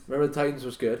Titans. Remember the Titans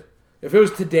was good. If it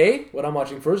was today, what I'm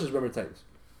watching first is Remember the Titans.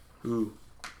 Ooh.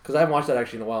 Because I haven't watched that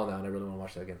actually in a while now, and I really want to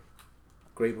watch that again.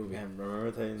 Great movie. Man,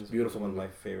 Remember Titans? Beautiful One of movie.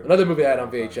 my favorite. Another movie I had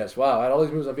on VHS. Wow, I had all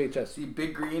these movies on VHS. See,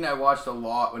 Big Green I watched a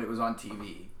lot when it was on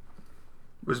TV.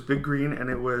 It was Big Green, and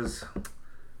it was.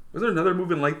 Was there another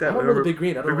movie like that? I don't remember Big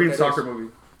Green. I don't Big know Green what that soccer is.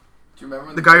 movie. Do you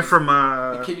remember The guy kid- from.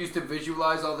 The kid used to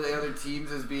visualize all the other teams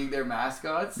as being their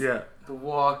mascots. Yeah. The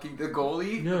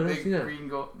goalie, No, the I've big seen that. green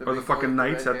goal. Or the big fucking goalie,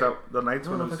 Knights red at hair. the Knights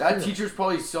one. Was, That teacher's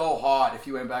probably so hot if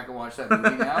you went back and watched that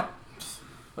movie now.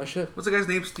 I should. what's the guy's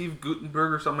name? Steve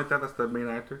Gutenberg or something like that. That's the main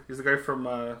actor. He's the guy from.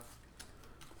 I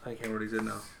can't remember what he's in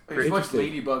now. I used to watch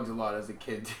Interesting. Ladybugs a lot as a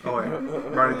kid. Too. Oh yeah,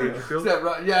 Ronnie Is Dangerfield. that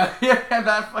right? Yeah,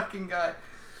 that fucking guy.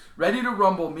 Ready to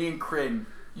Rumble, me and Crin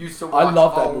used to watch I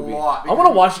love that a movie. lot. I want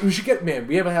to watch. We should get man.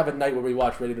 We ever have a night where we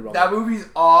watch Ready to Rumble. That movie's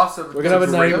awesome. We're gonna have a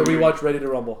It's a night great where we movie. watch Ready to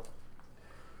Rumble.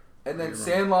 And then I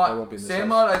Sandlot. won't be in this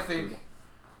Sandlot, I house. think.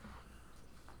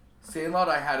 Sandlot,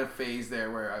 I had a phase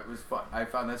there where I was fun. I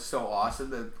found that so awesome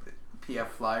that PF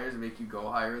flyers make you go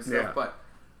higher and stuff. Yeah. But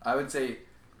I would say,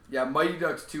 yeah, Mighty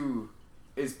Ducks 2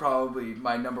 is probably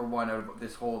my number one out of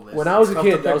this whole list. When I was a tough to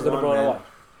kid, that pick was the number one, one I man. watched.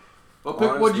 Well, pick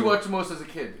what did you honestly- watch the most as a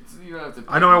kid? You don't have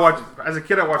to. I know I watched as a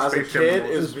kid. I watched As a Space Jam kid, the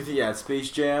it most. was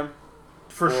Space Jam.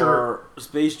 for sure. Or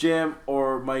Space Jam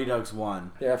or Mighty Ducks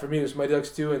 1. Yeah, for me it was Mighty Ducks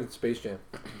 2 and Space Jam.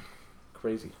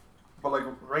 Crazy. But like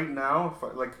right now, if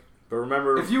I, like But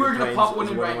remember, If you were the gonna Titans pop one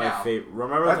is in one right of my now.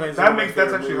 Remember That- the Titans that is one of my makes-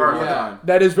 that's favorite actually movies hard. of all Yeah. time.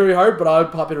 That is very hard, but I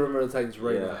would pop in Remember the Titans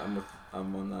right Yeah, now.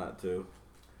 I'm on that too.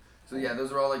 So yeah,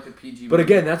 those are all like the PG. But movies.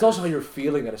 again, that's also how you're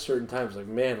feeling at a certain time. It's like,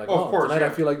 man, like, Oh, of oh, course, tonight I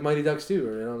yeah. feel like Mighty Ducks 2,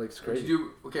 or you know, like it's What did crazy. you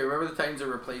do? Okay, remember the Titans are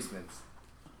replacements.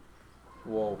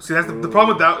 Whoa. see that's the problem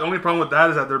with that. The only problem with that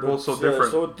is that they're both so They're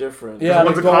different. So different. Yeah,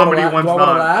 one's a do I wanna comedy, laugh- one's do I wanna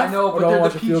not. laugh, I know, or but do I they're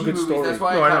watch the a PG feel-good movies. story? That's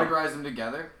why No, I I know. categorize them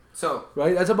together. So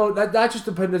right? That's about that. That just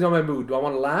depends on my mood. Do I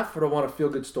want to laugh or do I want a feel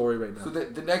good story right now? So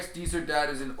the next Deezer Dad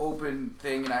is an open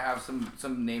thing, and I have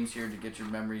some names here to get your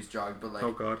memories jogged. But like,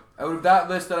 Oh God. out of that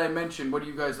list that I mentioned, what do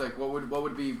you guys like? What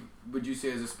would you say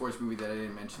is a sports movie that I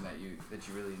didn't mention that you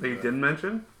really That you enjoyed? didn't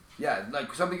mention? Yeah,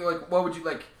 like something like what would you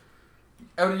like?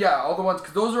 All the ones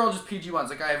because those are all just PG ones.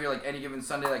 Like I have here like Any Given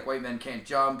Sunday, like White Men Can't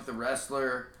Jump, The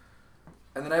Wrestler,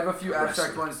 and then I have a few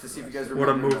abstract ones to see if you guys remember.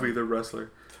 What a movie, them. The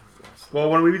Wrestler. Well,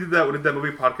 when we did that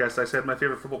movie podcast, I said my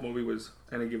favorite football movie was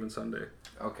Any Given Sunday.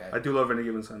 Okay. I do love Any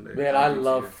Given Sunday. Man, I Me too.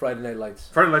 love Friday Night Lights.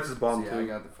 Friday Night Lights is bomb So, yeah, I too.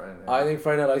 got the Friday Night. I think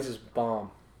Friday Night Lights is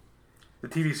bomb. The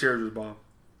TV series was bomb.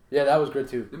 Yeah, that was good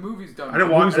too. The movie's done. I didn't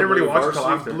really watch it until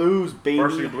Varsity after. Blues, baby.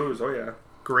 Varsity Blues. Oh yeah,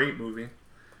 great movie.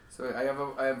 So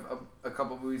I have a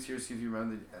couple movies here. See if you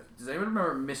remember. Does anyone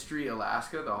remember Mystery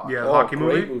Alaska? The hockey? Yeah, the Oh, hockey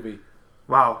great movie. movie.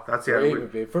 Wow, that's Great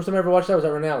movie. First time I ever watched that was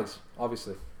at Renali's,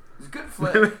 obviously. It's a good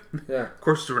flick. Yeah, Of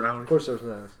course, it's around. of course it was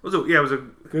Renali's. It was a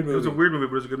Good It was a movie. weird movie,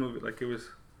 but it was a good movie. Like it was.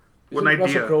 What Isn't an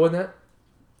Russell idea. Crowe in that?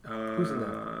 Uh, Who's in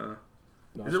that?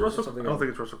 No, Is it Russell? I something don't else. think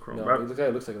it's Russell Crowe. No, but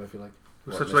he looks like it. I feel like. it's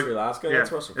What, such Mystery like Alaska? yeah.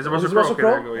 That's Russell Is it Crowe. Russell Is it Crowe? Russell Okay,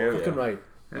 there you Crowe? go. Yeah. Oh, Fucking yeah. right.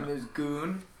 And there's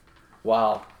Goon.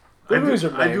 Wow. I Good movies are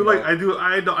banging, though.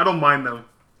 I don't mind them.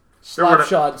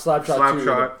 Slapshot, Slapshot 2.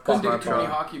 Slapshot. Couldn't think of Slapshot. too many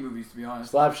hockey movies to be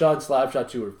honest. Slapshot, Slapshot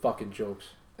 2 are fucking jokes.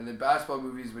 And then basketball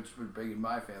movies, which were big in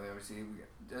my family, obviously.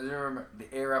 Does anyone remember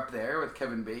The Air Up There with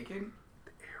Kevin Bacon?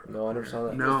 No, I never saw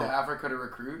that. No. Goes to Africa to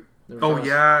recruit. Never Oh saw it.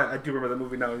 yeah, I do remember that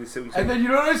movie now. And then you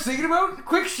know what I was thinking about?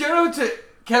 Quick shout out to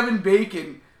Kevin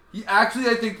Bacon. He actually,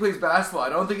 I think, plays basketball. I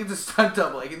don't think it's a stunt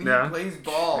double. I think Yeah. he plays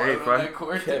ball Hey, out on fun. that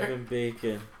court there. Kevin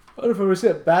Bacon. I don't know if I ever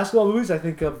said basketball movies. I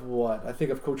think of what? I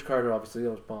think of Coach Carter, obviously.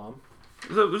 That was bomb.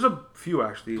 There's a few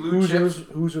actually. Blue Hoosiers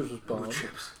Chips. was bomb.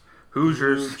 Chips.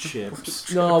 Hoosiers.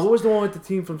 Chips. No, what was the one with the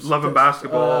team from Love and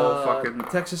Basketball, fucking-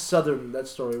 Texas Southern? That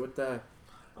story. What the heck?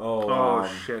 Oh, Oh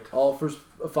shit. All first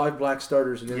 5 black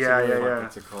starters against Yeah, the yeah, other. yeah.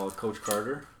 What's it called? Coach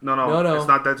Carter? No, No. it's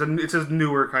not that. It's a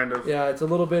newer kind of. Yeah, it's a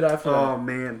little bit after Oh that.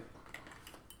 man,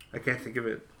 I can't think of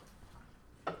it.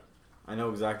 I know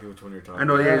exactly which one you're talking I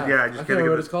know. about. Yeah, I I just can't can't remember think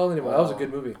what of it's it. called anymore. That was a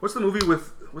good movie. What's the movie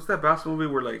with? What's that basketball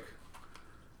movie where like?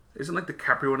 Isn't like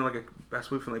DiCaprio in like a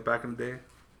basketball movie from like back in the day?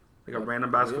 Like a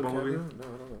random basketball Leo movie? DiCaprio? No,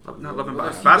 I don't know. Not Love and Well,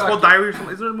 Basketball. he Basketball got- Diaries or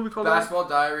something. Isn't there a movie called that? Basketball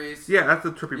Diaries. Yeah, that's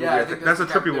the trippy movie. Yeah, I think that's a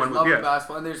the trippy there's one. Love and Yeah.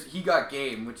 Basketball, and there's He Got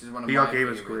Game, which is one of He my Got Game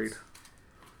is favorites. great.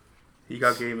 He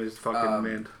Got Game is fucking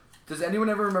man. Does anyone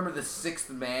ever remember The Sixth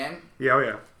Man? Yeah, oh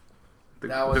yeah. The,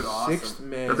 That was the, awesome. Sixth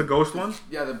Man. That's the ghost one.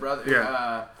 Yeah, the brother.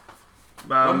 Yeah.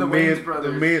 One of the Wayans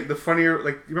brothers. The funnier,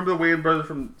 like you remember the Wayans brothers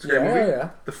from Yeah, Scary Movie? yeah.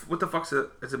 What the fuck's it?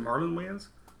 Is it Marlon Wayans?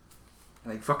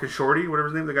 Like, Fucking Shorty, whatever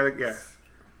his name. The guy, that, yeah.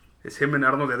 It's him and I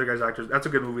don't know the other guy's actors. That's a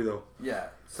good movie though. yeah. I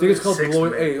So think it's there's called Sixth Glory.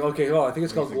 Man. Hey, okay, hold on. I think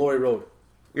it's called Glory Road.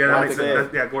 Yeah, Yeah, that I makes think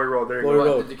sense. so. Yeah, Glory Road. There you Glory go.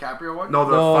 Road. the DiCaprio one? No,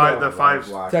 the No, five, no. the five.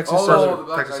 Black. Texas Oh, Southern. the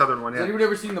Black Texas guy. Southern one, Has yeah. anyone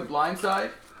ever seen The Blind Side?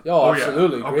 Oh, yeah.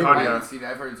 absolutely. Oh, Great God, movie. I yeah. haven't seen it.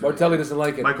 I've heard it's Martelli doesn't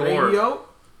like it. Michael Moore. Radio?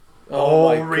 Oh,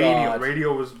 my Radio. God.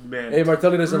 Radio was man. Hey,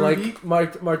 Martelli doesn't Rudy?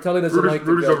 like Martelli doesn't like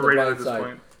Rudy's the overrated Blind at this Side.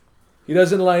 point. He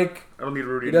doesn't like. I don't need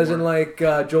Rudy. He doesn't anymore. like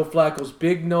Joe Flacco's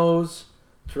big nose,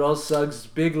 Terrell Suggs'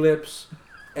 big lips,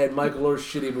 and Michael Orr's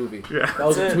shitty movie. Yeah. That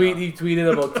was a That's it. tweet he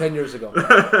tweeted about 10 years ago.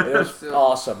 It was So-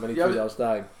 awesome, and he Yeah, tweeted I was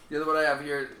dying. The other one I have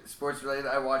here, sports related,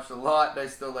 I watched a lot, and I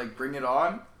still like Bring It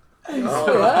On. Oh,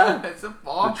 yeah? It's a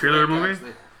bomb. The cheerleader flick, movie?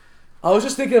 actually. I was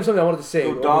just thinking of something I wanted to say. Go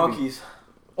What movie? Donkeys.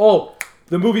 Oh,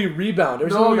 the movie Rebound. Ever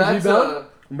seen the No, movie that's Rebound?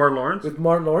 Martin Lawrence. With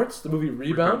Martin Lawrence, the movie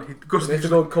Rebound. He goes. They have to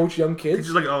go and coach young kids. He's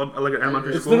just like an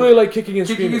elementary It's school. literally like kicking and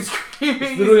Kicking screaming. and screaming.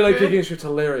 It's literally like is kicking good. and screaming. It's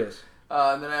hilarious.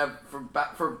 And then I have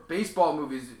for baseball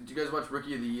movies. Did you guys watch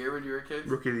Rookie of the Year when you were kids?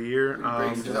 Rookie of the Year.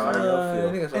 Breaks his Uh, arm.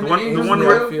 I think I saw And that. one- then the Angels one in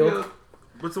where- Field.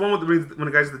 What's the one with when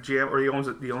the guy's the GM or he owns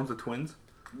the Twins?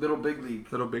 Little Big League.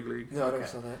 Little Big League, No, I never Okay.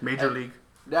 saw that. Major And- League.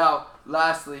 Now,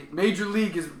 lastly, Major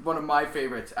League is one of my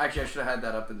favorites. Actually, I should have had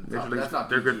that up in the Major top. League. That's not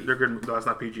They're PG. good. They're good. No, that's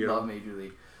not PG at Love all. Major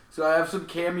League. So I have some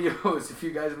cameos. If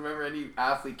you guys remember any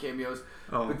athlete cameos,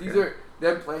 Oh, but okay. these are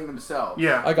them playing themselves.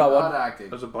 Yeah. I got Not one. acting.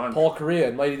 There's a bunch. Paul Correa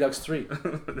in Mighty Ducks 3.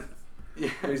 Yeah.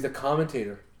 He's the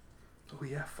commentator. Oh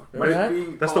yeah, fuck. Remember that?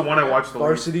 Being That's the one I watched. The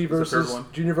Varsity least. It's the third versus one.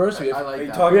 Junior Varsity. I like Are you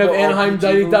that. talking We have about Anaheim RPG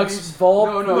Mighty Ducks movies? Paul,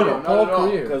 No, no, no, Paul not at all.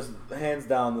 Correa. Because hands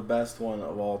down the best one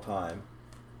of all time.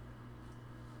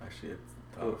 Actually, it's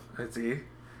tough. Let's see.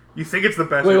 You think it's the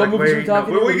best? Wait, You're what movies are we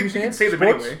talking about? What are you you can saying? say them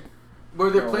Sports? anyway. Where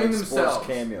they're No, playing like themselves. Sports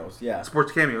cameos, yeah.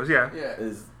 Sports cameos, yeah. Yeah.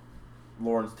 Is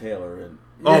Lawrence Taylor and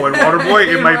Oh, and Waterboy,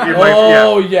 it might be.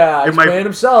 Oh yeah, he's might- playing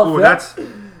himself. Ooh, yeah.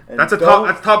 that's a top.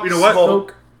 That's top. You know what?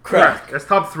 Smoke crack. That's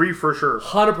top 3 for sure.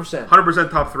 100%.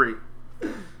 100% top 3.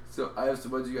 So I have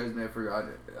some ones you guys may have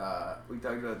forgotten. We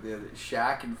talked about the other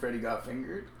Shaq and Freddie Got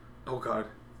Fingered. Oh god.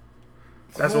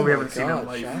 That's what we haven't seen in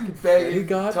life. Shaq and Begging Freddie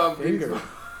got Tom fingered.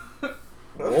 Cruise.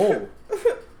 Whoa.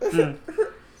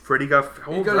 Freddie got.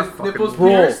 How He old got was his that fucking nipples Bro.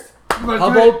 pierced.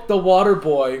 How about the Water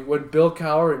Boy when Bill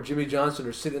Cowher and Jimmy Johnson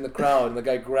are sitting in the crowd and the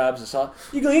guy grabs the sauce?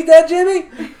 You gonna eat that, Jimmy?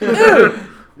 Dude!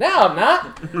 No, I'm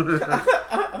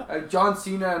not. John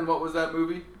Cena and what was that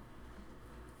movie?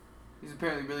 He's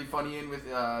apparently really funny in with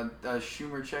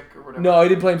Schumer Chick or whatever. No, he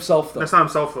didn't play himself, though. That's not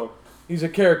himself though. He's a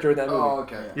character in that movie. Oh,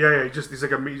 okay. Yeah. He's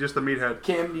like he's just a meathead.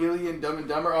 Cam Neely and Dumb and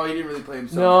Dumber. Oh, he didn't really play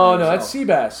himself. No, He played that's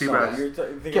himself. Seabass. Seabass. You're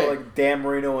thinking Okay. of like Dan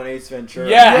Marino and Ace Ventura.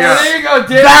 Yes. Yeah, there you go.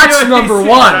 Dan That's Neely. number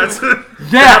one. That's,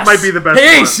 Yes. That might be the best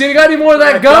Hey, one. see, you got any more of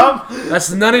that gum? gum?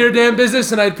 That's none of your damn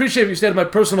business, and I appreciate if you stayed in my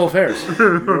personal affairs.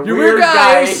 You're You weird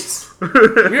guys.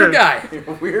 Weird guy. You're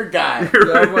a weird guy.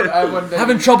 Yeah, I won that.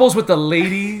 Having troubles with the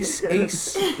ladies,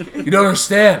 Ace? You don't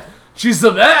understand. She's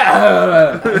the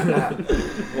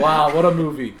Wow, what a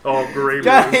movie. Oh, great.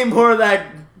 Got movie. any more of that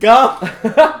gum?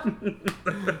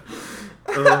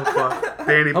 Oh, fuck.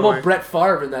 Danny How boy. about Brett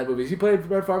Favre in that movie? Is he played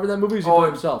Brett Favre in that movie? Or is he Oh, play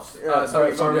himself?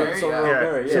 sorry, Sorry, Mary, sorry, yeah.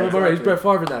 Mary, Yeah. Sammy Barr, he's exactly. Brett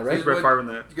Favre in that, right? He's Brett Favre in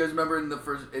that. You guys remember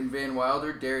in Van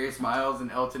Wilder, Darius Miles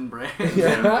and Elton Brand?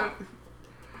 Yeah.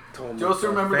 Oh, Do you also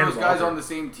remember Van those guys Wilder. on the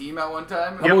same team at one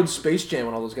time? How about Space Jam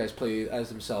when all those guys play as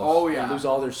themselves? Oh, They yeah. lose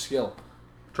all their skill.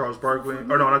 Charles Barkley. Or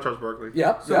no, not Charles Barkley.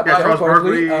 Yep. So, Yep. yeah, Charles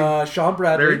Barkley, Sean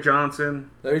Bradley, Larry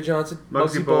Johnson. Johnson,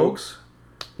 Muggsy Bogues. Bogues.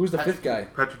 Who's the fifth guy?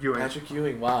 Patrick Ewing. Patrick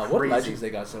Ewing. Wow, what Crazy. legends they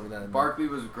got some of that. Barkley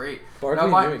was great. Barkley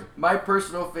now, and Ewing. my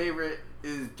personal favorite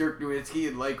is Dirk Nowitzki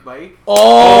and Like Mike.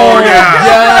 Oh, yeah.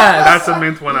 yes. That's a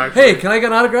mint one, actually. Hey, can I get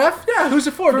an autograph? Yeah, who's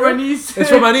it for? For Dirk? my niece. It's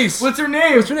for my niece. What's her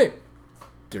name? What's her name?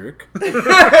 Dirk.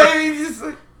 He's just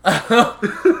like,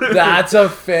 That's a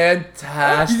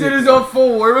fantastic. he did his own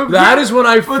full warm-up. That is when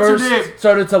I What's her first name?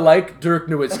 started to like Dirk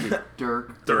Nowitzki.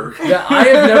 Dirk. Dirk. Yeah, I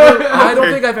have never. I don't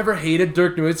Okay. think I've ever hated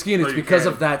Dirk Nowitzki, and No, it's you because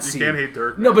can't. of that You scene. can't hate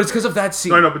Dirk. No, but it's because of that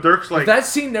scene. No, but Dirk's If like. that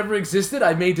scene never existed,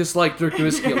 I may dislike Dirk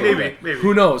Nowitzki a little Maybe, bit. maybe.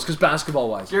 Who knows? Because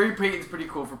basketball-wise. Gary Payton's pretty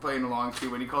cool for playing along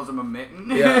too when he calls him a mitten.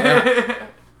 Yeah,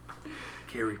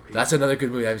 Gary Payton. That's another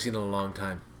good movie I haven't seen in a long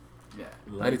time. Yeah.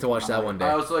 I need to watch that one I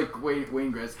day. also like Wayne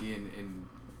Gretzky in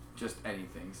just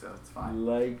anything, so it's fine.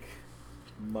 Like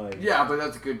Mike. Yeah, but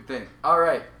that's a good thing. All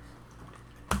right.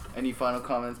 Any final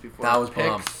comments before That our was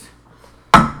bomb. picks?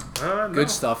 No. Good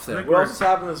stuff there. I think What we're- else has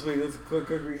happened this week? Let's quick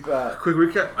recap. Quick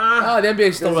recap. The NBA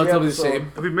is still Busy relatively the episode.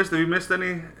 same. Have you missed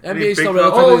any? NBA still big-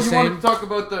 relatively Oh, the you same. want to talk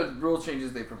about the rule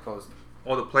changes they proposed?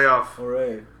 Oh, the playoff.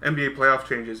 Alright. NBA playoff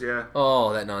changes, yeah.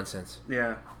 Oh, that nonsense.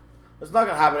 Yeah. It's not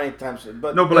gonna happen anytime soon.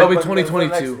 But No, but It'll like, be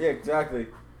 2022. yeah, exactly.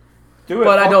 Do it.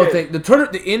 But I fuck don't it. think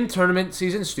the in-tournament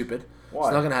season is stupid. Why?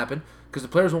 It's not going to happen because the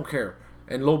players won't care.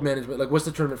 And load management, like, what's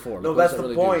the tournament for? Like, No, what that's does the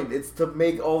that really point. It's to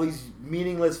make all these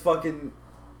meaningless fucking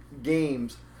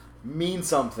games mean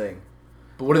something. do?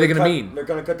 But what are they going to Cut- mean? They're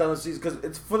gonna cut down the season because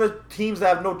it's for the teams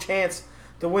that have no chance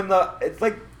to win the. It's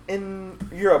like in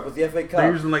Europe with the FA Cup.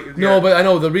 they're using like. No, yeah. but I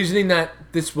know the reasoning that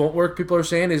this won't work, people are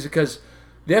saying, is because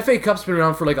the FA Cup's been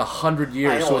around for like 100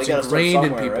 years, I know, so they it's gotta start ingrained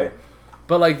in somewhere, people. right?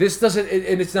 But like this doesn't,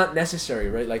 and it's not necessary,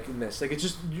 right? Like in this, like it's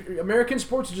just American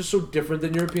sports are just so different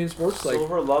than European sports. Like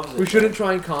Silver loves it. we shouldn't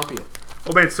try and copy it.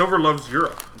 Oh man, Silver loves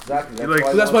Europe. Exactly. That's, Like-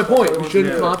 why So that's my most point. We everyone-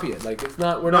 shouldn't Yeah. copy it. Like it's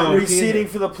not. We're No. not European. Reseeding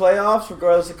for the playoffs,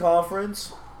 regardless of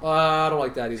conference. I don't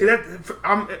like that either. See that?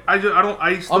 I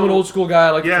still, I'm an old school guy. I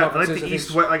like Yeah, the I like conferences. the I think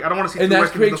East West. Like I don't want to see and two that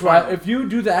West teams in the creates final. if you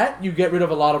do that, you get rid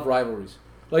of a lot of rivalries.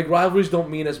 Like rivalries don't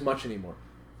mean as much anymore,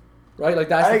 right? Like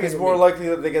that's. I the think thing it's with more me. likely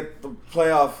that they get the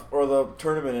playoff or the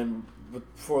tournament in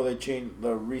before they change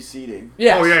the reseeding.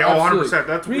 Yes, Oh yeah, absolutely. 100%.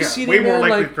 That's Reseeding, way more man,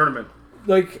 likely like- the tournament.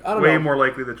 Like I don't Way know. more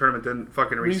likely the tournament than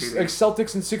fucking Like reseeding.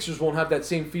 Celtics and Sixers won't have that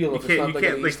same feel if it's can't- not you like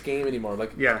can't, an like- East game anymore.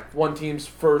 Like Yeah. one team's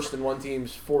first and one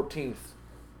team's 14th,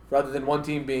 rather than one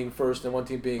team being first and one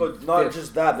team being. But not fifth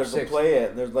just that. or There's a sixth.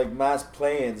 play-in. There's like mass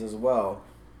play-ins as well.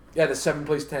 Yeah, the 7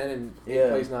 plays 10 and 8 Yeah.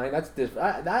 plays 9. That's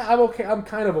different. I'm okay. I'm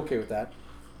kind of okay with that.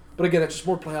 But again, that's just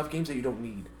more playoff games that you don't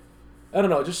need. I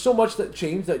don't know. Just so much that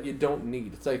change that you don't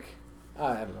need. It's like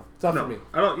I don't know. It's not for me. No,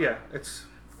 I don't. Yeah, it's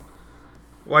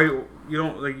why you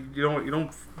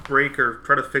don't break or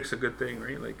try to fix a good thing,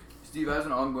 right? Like Steve has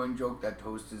an ongoing joke that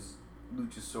toast is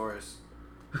Luchasaurus.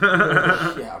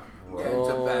 Yeah. Yeah, it's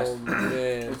the best.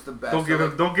 man. It's the best. don't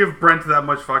So, like, give Brent that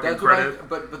much fucking That's what credit.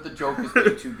 but the joke is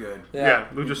way too good. Yeah,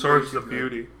 Luchasaurus is a Good.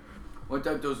 beauty. One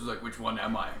time Toast was like, "Which one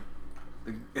am I?"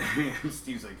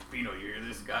 Steve's like, "Pino, you're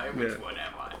this guy. Which Yeah. one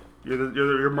am I?"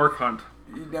 You're Mark Hunt.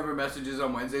 He never messages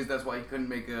on Wednesdays. That's why he couldn't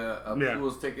make a Yeah.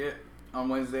 pools ticket on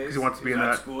Wednesdays. 'Cause he wants to be He's in not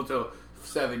that. at school till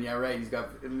 7. Yeah, right. He's got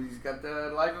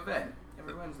the live event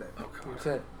every Wednesday. That's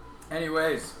it.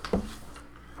 Anyways,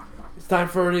 It's time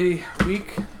for the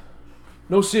week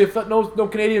No CFL, no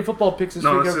Canadian football picks this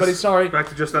week, it's everybody. just Sorry. Back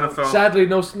to just NFL. Sadly,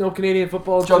 no Canadian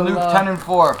football Joe until, Nuke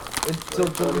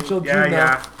 10-4. until Yeah, June now.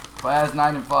 yeah. Faz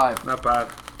 9-5. Not bad.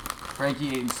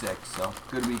 Frankie 8-6. So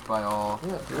good week by all.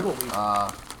 Yeah, little week.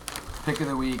 Pick of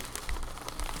the week,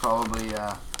 probably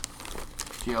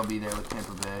GLB there with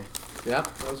Tampa Bay. Yeah,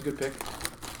 that was a good pick.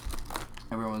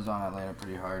 Everyone's on Atlanta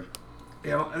pretty hard.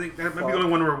 Yeah, I think that might be the only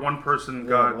one where one person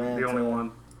got the Atlanta. only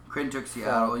one. Crin took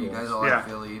Seattle. You guys all Yeah. had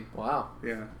Philly. Wow.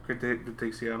 Yeah, could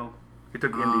take Seattle. He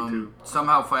took Indy too.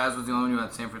 Somehow Faz was the only one who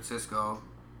had San Francisco.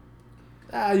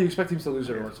 You expect him to lose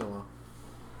every once in a while.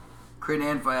 Crin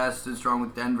and Faz stood strong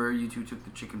with Denver. You two took the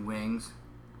chicken wings.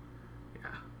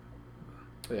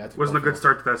 So, yeah, I took Wasn't a Buffalo. good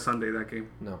start to that Sunday, that game.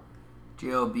 No.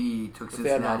 GLB took But they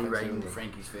had an Cincinnati offense right in anyway.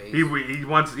 Frankie's face. He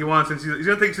wants Cincy. He's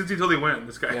gonna take Cincy till they win.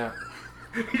 This guy. Yeah.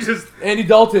 He's just Andy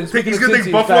Dalton. he's speaking of gonna Cincy, take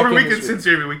is Buffalo back every in week and this week.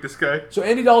 Cincy every week. This guy. So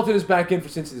Andy Dalton is back in for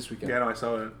Cincy this weekend. Yeah, no, I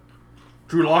saw that.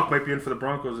 Drew Lock might be in for the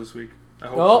Broncos this week. I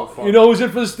hope Oh, so. Fuck. you know who's in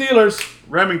for the Steelers?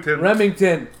 Remington.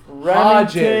 Remington. Remington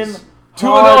Hodges. 2-0.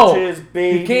 Hodges,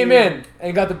 baby. He came in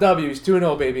and got the W. He's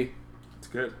 2-0, baby. It's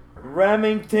good.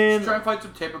 Remington Let's try and find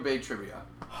some Tampa Bay trivia.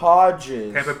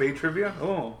 Hodges. Tampa Bay trivia.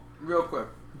 Oh, Real quick.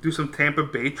 do some Tampa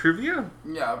Bay trivia.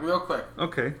 Yeah, real quick.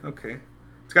 Okay.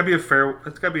 It's gotta be a fair.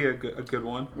 It's gotta be a good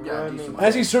one. Yeah, decent one.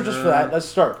 As he searches for that, let's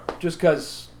start. Just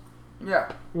because Yeah,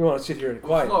 we want to sit here and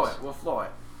we'll quiet. flow it.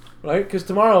 Right? Because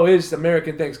tomorrow is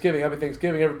American Thanksgiving. Happy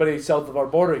Thanksgiving, everybody south of our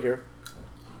border here.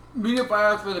 Media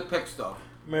buyouts for the picks, though.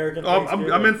 American. Oh,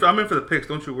 Thanksgiving. I'm in for the picks.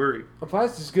 Don't you worry.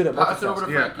 Matthias is good at Pass it over to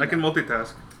multitasking. Yeah, Frankie. I can now.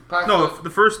 multitask. Pass No, it- the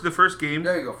first game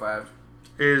There you go, Faz.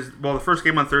 is the first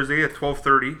game on Thursday at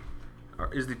 12:30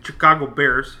 is the Chicago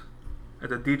Bears at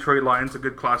the Detroit Lions. A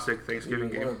good classic Thanksgiving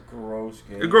What a game. gross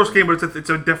game. A gross game, but it's a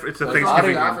Thanksgiving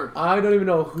game. Stafford. I don't even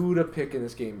know who to pick in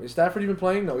this game. Is Stafford even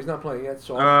playing? No, he's not playing yet.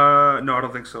 So, No, I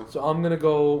don't think so. so I'm gonna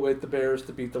go with the Bears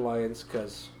to beat the Lions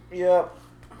because, Yep.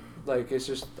 like, it's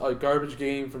just a garbage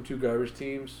game from two garbage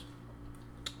teams.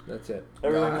 That's it.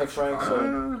 Everything that Frank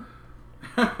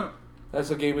said. That's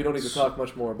a game we don't need to talk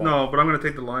much more about. No, but I'm gonna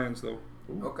take the Lions though.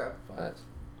 Okay. That's-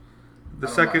 The I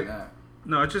don't second, mind that.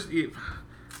 no, it's just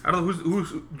I don't know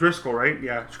who's Driscoll, right?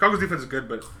 Yeah, Chicago's defense is good,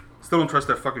 but still don't trust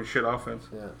that fucking shit offense.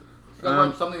 Yeah. You guys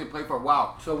want something to play for.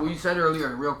 Wow. So we said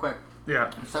earlier, real quick,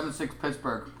 Yeah, 7-6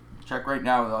 Pittsburgh. Check right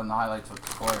now on the highlights of the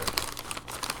score.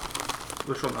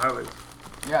 we're showing the highlights.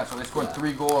 Yeah, so they scored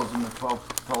 3 goals in the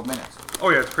 12 minutes. Oh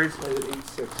yeah, it's crazy. Played at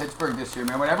 8-6. Pittsburgh this year,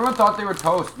 man. When everyone thought they were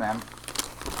toast, man.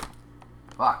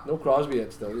 Fuck. No Crosby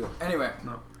yet still, either. Anyway,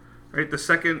 Right, the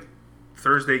second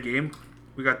Thursday game,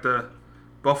 we got the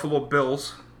Buffalo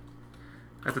Bills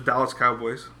at the Dallas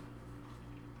Cowboys.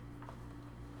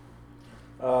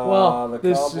 Well, the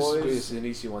this Cowboys is an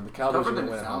easy one. The Cowboys tougher are than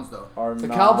going it to win. sounds, though. are The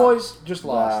not Cowboys just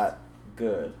lost. that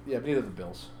good. Yeah, but neither the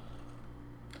Bills.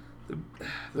 The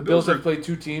The Bills are- have played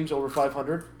 2 teams over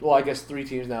 500. Well, I guess 3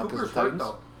 teams now because Cooper's of the hurt, Titans.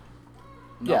 though.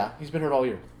 Yeah, he's been hurt all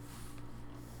year.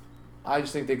 I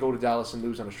just think they go to Dallas and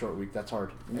lose on a short week. That's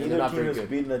hard. And they're Neither not team very has good.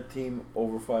 beaten a team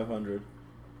over 500.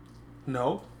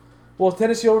 No, Well,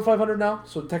 Tennessee over 500 now,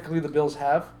 so technically the Bills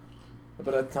have.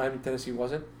 But at the time, Tennessee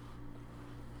wasn't.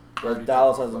 But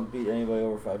Dallas hasn't beat anybody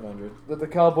over 500. The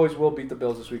Cowboys will beat the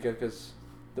Bills this weekend because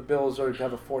the Bills already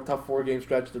have a tough 4-game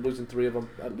stretch. They're losing 3 of them,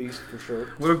 at least, for sure.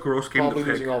 what a gross game Probably to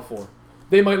pick. losing all 4.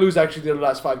 They might lose, actually, their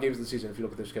last 5 games of the season if you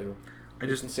look at their schedule. I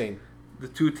It's just insane. the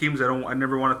 2 teams I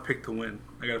never want to pick to win.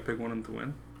 I gotta pick one of them to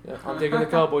win. Yeah, I'm taking the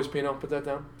Cowboys, Pino. Put that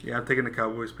down. Yeah, I'm taking the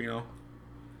Cowboys, Pino.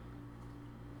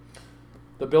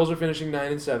 The Bills are finishing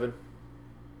 9-7.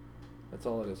 That's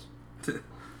all it is.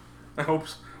 I hope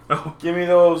so. Oh, Give me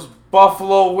those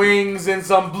buffalo wings and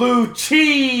some blue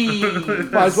cheese.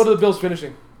 Guys, what are the Bills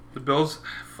finishing? the Bills,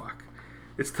 fuck,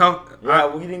 it's tough. Yeah,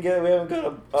 we didn't get. We haven't got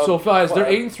a. So, guys, they're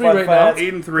 8-3 right now.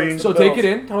 8-3. So take it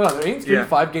in. Hold on, they're 8-3, Yeah.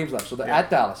 5 games left. So they're at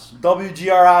Dallas.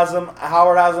 WGR has them.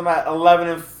 Howard has them at 11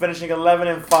 and finishing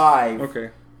 11-5. Okay,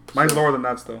 mine's lower than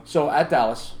that still. So at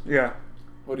Dallas, Yeah,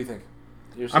 what do you think?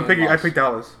 You're I'm saying picking. I loss. picked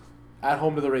Dallas. At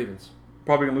home to the Ravens.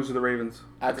 Probably gonna lose to the Ravens.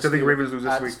 At Because I think Ravens lose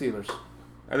this at week. the Steelers.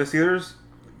 At the Steelers,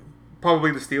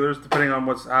 probably the Steelers, depending on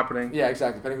what's happening. Yeah,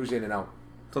 exactly. Depending who's in and out.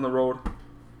 It's on the road.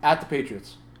 At the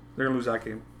Patriots. They're gonna lose that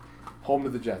game. Home to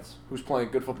the Jets, who's playing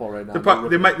good football right now.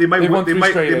 They might. They They've won win. They 3 might.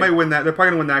 straight, They eh? might win that. They're probably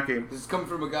gonna win that game. This is coming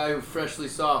from a guy who freshly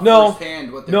saw No.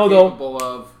 firsthand what they're No, though. capable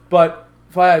of. But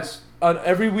Fiats, on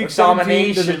every week The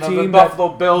 17, there's a domination of the team that Buffalo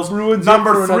Bills. ruins it for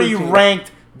Number another 3 team.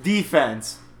 ranked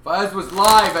defense Faz was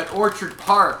live at Orchard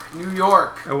Park, New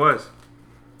York. I was.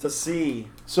 to see.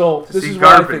 So this see is what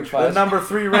I garbage. think, The Faz. number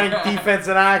 3 ranked defense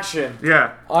in action.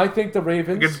 Yeah, I think the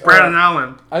Ravens. against Brandon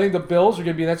Allen, I think the Bills are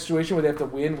going to be in that situation where they have to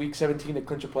win Week 17 to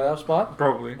clinch a playoff spot.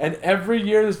 probably. And every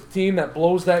year there's a team that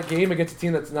blows that game against a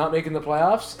team that's not making the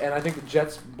playoffs, and I think the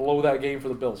Jets blow that game for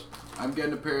the Bills. I'm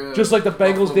getting a pair of Just like the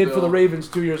Bengals Buffalo did for the Bill- Ravens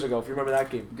 2 years ago, if you remember that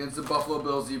game. Against the Buffalo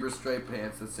Bills zebra stripe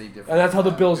pants that say different. And that's how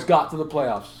the Bills got to the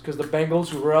playoffs, because the Bengals,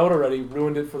 who were out already,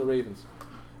 ruined it for the Ravens.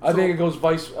 I think it goes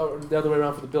the other way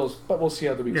around for the Bills, but we'll see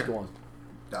how the weeks Yeah. go on.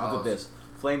 Look at this.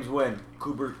 Flames win.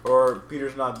 Cooper or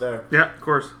Peter's not there. Yeah, of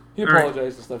course. He All right.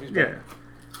 apologized and stuff. He's Yeah. back.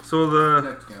 So the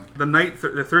Next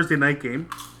game. the Thursday night game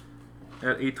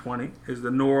at 8:20 is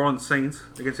the New Orleans Saints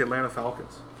against the Atlanta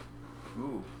Falcons.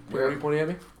 Ooh. Where are you pointing at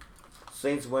me?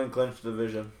 Saints win, clinch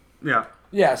division. Yeah,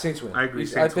 Yeah, Saints win. I agree, I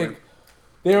Saints think win.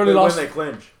 they already They lost. win, they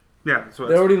clinch. yeah. So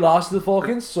They already lost to the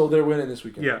Falcons, so they're winning this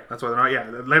weekend. yeah, that's why they're not. Yeah,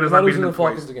 Atlanta's They're not not beating losing them to the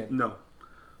twice. Falcons again. No,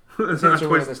 it's Saints not are winning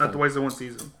twice. this Not time. twice in one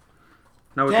season.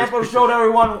 No, it Tampa just- showed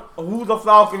everyone who the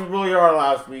Falcons really are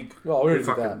last week. Oh, we They already did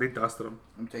fucking that. they dusted them.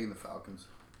 I'm taking the Falcons.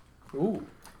 Ooh.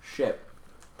 Shit.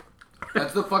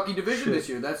 That's the fucking division this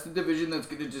year. That's the division that's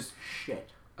gonna just. Shit.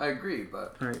 I agree,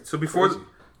 but All right. So before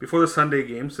the Sunday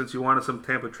game, since you wanted some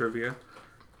Tampa trivia,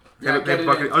 yeah, Tampa get it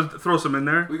Buccaneers- in. I'll throw some in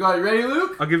there. We got it ready,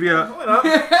 Luke. I'll give you a.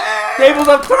 Tables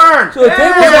have turned. So the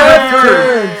tables Yeah. have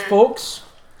turned, folks.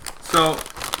 So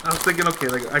I was thinking, okay,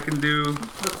 like I can do.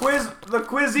 The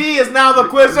quizzee is now the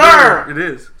quizzer. It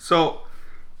is. So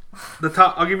the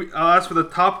top. I'll ask for the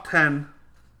top 10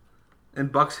 in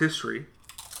Bucks history.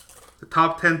 The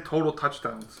top 10 total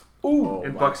touchdowns Ooh.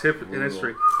 in Bucks in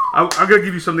history. I'm gonna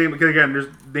give you some names. Again, there's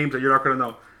names that you're not gonna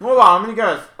know. Hold on, I'm gonna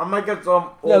guess. I might get some.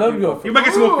 Yeah, old let him people. go. You might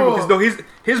get some old people because no,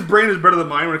 his brain is better than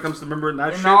mine when it comes to remembering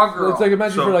that shit. Inaugural. It's like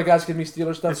imagine So- for like asking me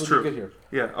Steeler stuff It's when true. you get here.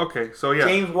 Yeah. Okay. So yeah,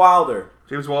 James Wilder,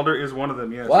 James Wilder is one of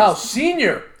them. Yes. Wow,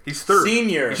 senior. He's third.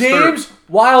 senior. He's James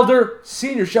Wilder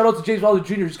Senior. Shout out to James Wilder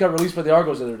Jr. Just got released by the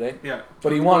Argos the other day, Yeah.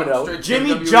 but he wanted out. Straight Jimmy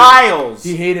WWE. Giles.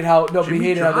 He hated how no, but he Jimmy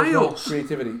hated how there's no Giles.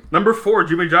 creativity. Number 4,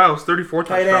 Jimmy Giles, 34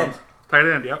 Tight touchdowns. end. Tight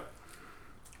end. Yep.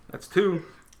 That's 2.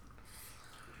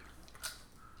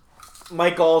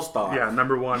 Mike Allstar. Yeah.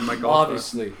 Number 1, Mike Allstar.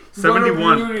 Obviously,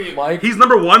 71. Mike. He's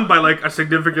number 1 by like a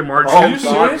significant margin. Oh, Are you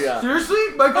God, serious? yeah. Seriously?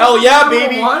 Mike Hell Allstar's yeah, number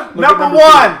baby. one? Look at Number number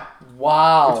 1.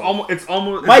 Wow. It's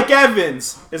almost Mike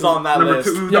Evans is on that number list.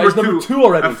 2. Yeah, he's number 2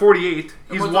 already. At 48.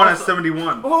 He's what's 1 at also-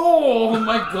 71. Oh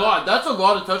my god, that's a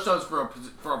lot of touchdowns for a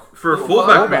For a fullback,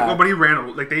 fullback. man. Oh, but he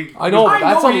ran like they. I know, I but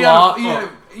that's know a he lot. Had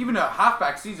even a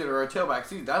halfback season or a tailback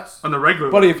season. That's On the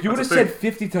regular. Buddy, if you would That's have the said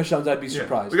thing. 50 touchdowns, I'd be Yeah.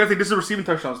 surprised. We gotta think this is receiving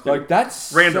touchdowns too. Like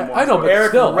that's Random I know, ones. but Eric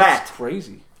still, that's Rhett.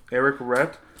 crazy. Eric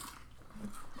Rhett.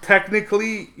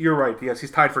 Technically, you're right. Yes,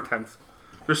 he's tied for 10th.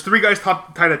 There's 3 guys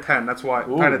tied at 10. That's why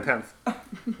tied at 10th.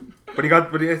 But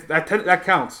that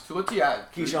counts. so. What's he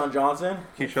at? Keyshawn Johnson.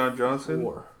 Keyshawn Johnson.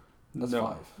 4. That's No.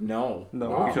 5. No. No,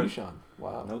 Wow, Keyshawn. Keyshawn.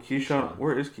 Wow. No Keyshawn.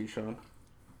 Where is Keyshawn?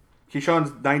 Keyshawn's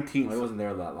He 19th. wasn't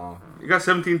there that long. You got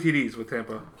 17 TDs with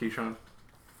Tampa. Keyshawn.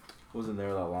 Wasn't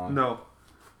there that long. No.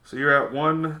 So you're at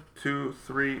 1, 2,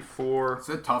 3, 4, It's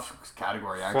a tough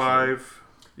category, actually. 5.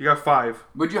 You got 5.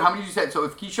 How many did you say? So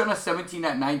if Keyshawn has 17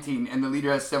 at 19 and the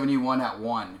leader has 71 at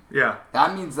 1, Yeah.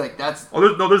 that means like that's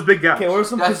Oh, there's big gaps. Okay, what are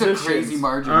some that's positions? a crazy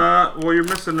margin. Well, you're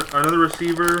missing another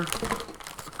receiver,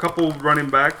 a couple running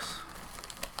backs.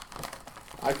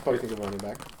 I could probably think of a running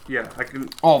back. Yeah, I can.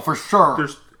 oh, for sure.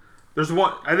 There's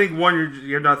one. I think one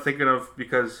you're not thinking of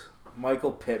because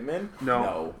Michael Pittman.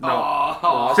 no.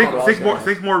 Oh,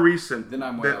 Think more recent. Then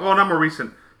I'm way off. Well, not more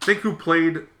recent. Think who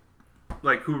played,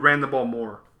 like who ran the ball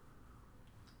more.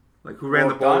 Like who ran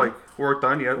the ball Dunn? like Warwick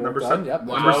Dunn, yeah, number Dunn, 7. yep.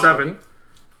 Wow. Number 7.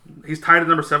 He's tied at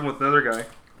number 7 with another guy.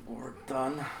 We're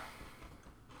done.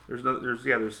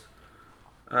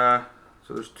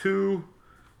 So there's 2.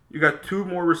 You got 2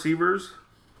 more receivers.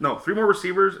 No, 3 more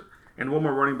receivers and 1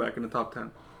 more running back in the top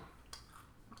 10.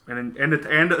 And a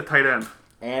tight end.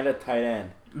 And a tight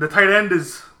end. The tight end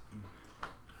is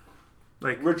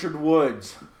like Richard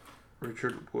Woods.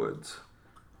 Richard Woods.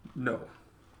 No.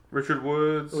 Richard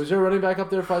Woods. Was there a running back up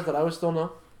there, Fuzz, that I would still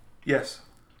know? Yes.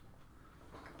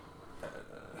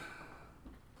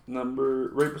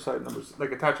 Right beside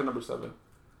like attached to number 7.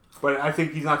 But I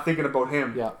think he's not thinking about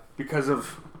him. Yeah. Because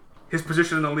of his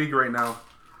position in the league right now.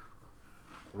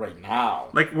 Right now.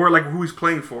 Like who he's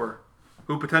playing for.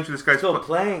 Who potentially this guy's Still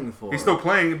playing for. He's still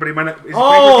playing, but he might not. Is he Oh,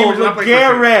 playing for a team or is he not playing for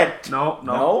a team?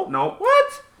 Garrett. No.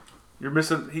 What? You're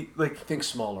missing. Think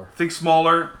smaller. Think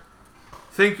smaller.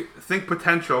 Think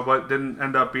potential, but didn't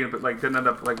end up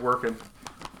working.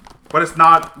 But it's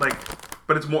not like.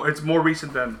 But it's more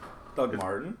recent than Doug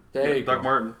Martin. There you Doug go.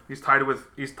 Martin. He's tied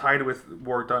with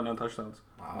Warwick Dunn on touchdowns.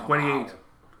 Wow. 28.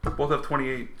 Both have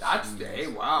 28. Hey,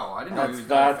 wow. I didn't know he was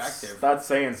that effective. That's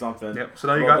saying something. Yep. So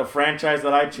now you About got the franchise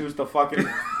that I choose to fucking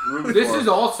root This for. is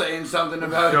all saying something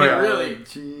about Oh, it, yeah. really.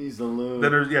 Jeez, the Lou.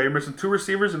 then there's you're missing 2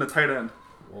 receivers and a tight end,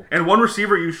 and 1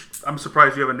 receiver. I'm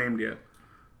surprised you haven't named yet.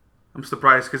 I'm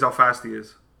surprised because how fast he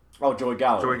is. Oh, Joey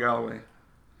Galloway. Joey Galloway.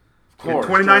 Of course.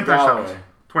 29 Joey touchdowns. Galloway.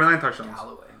 29 touchdowns.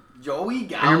 Galloway. Joey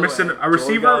Galloway. And you're missing a Joey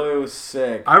receiver. Galloway was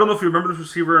sick. I don't know if you remember this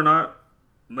receiver or not.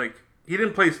 Like, he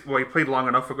didn't play. Well, he played long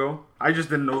enough ago. I just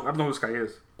didn't know. I don't know who this guy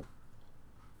is.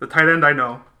 The tight end I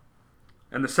know,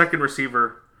 and the second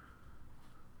receiver.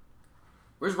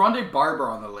 Where's Rondé Barber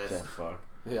on the list? Yeah, fuck.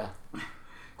 Yeah. In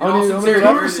all Two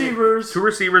sincerity, receivers 2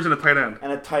 receivers and a tight end.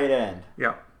 and a tight end.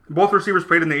 Yeah, both receivers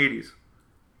played in the 80s.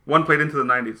 One played into the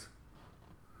 90s.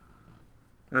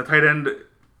 And the tight end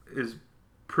is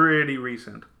pretty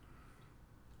recent.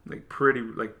 Like pretty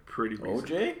recent.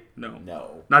 OJ? No.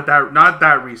 No. Not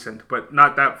that recent, but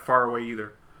not that far away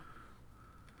either.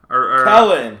 Or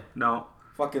Kellen. no.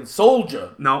 Fucking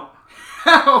soldier. No.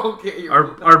 Okay.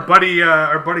 Our buddy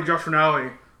Josh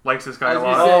Rinaldi likes this guy I a was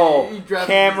lot. gonna say, he Oh, drafted-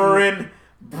 Cameron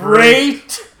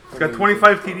Brate. He's got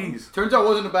 25 TDs. Turns out it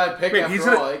wasn't a bad pick Wait, he's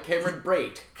after all. gonna- Like Cameron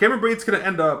Brate. Cameron Brate's gonna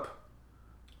end up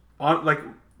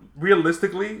on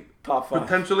realistically Top 5.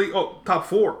 potentially top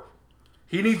 4.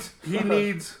 He's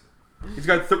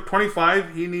got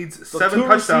 25. He needs 7 2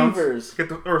 touchdowns.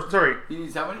 receivers. He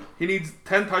needs how many? He needs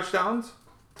 10 touchdowns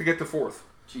to get to 4th.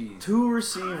 Jeez. 2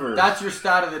 receivers. That's your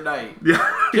stat of the night. Yeah.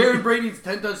 Cameron Brate needs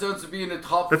 10 touchdowns to be in the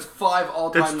top That's- 5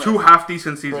 all-time That's list. 2 half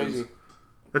decent seasons. Crazy.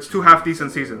 That's 2 half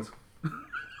decent seasons.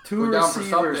 2 Go down for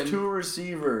receivers. something. 2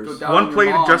 receivers. Go down One your played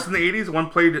mom. just in the 80s. One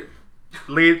played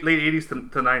late 80s to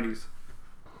 90s.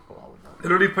 They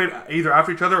literally played either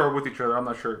after each other or with each other. I'm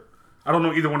not sure. I don't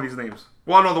know either one of these names.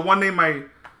 Well, no, the one name I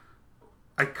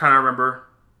kind of remember,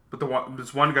 but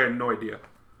this one guy I had no idea.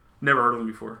 Never heard of him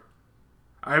before.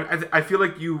 I feel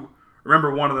like you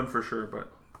remember one of them for sure,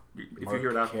 but if you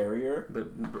hear that, Carrier.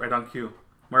 right on cue.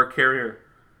 Mark Carrier.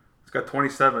 He's got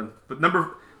 27. But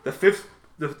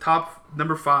the top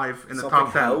number 5 in the Something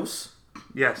top 10. House.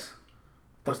 Yes.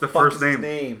 What's the Fuck first is his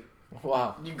name?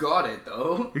 Wow. You got it,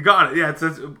 though. You got it. Yeah, it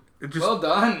just Well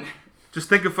done. just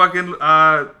think of fucking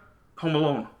Home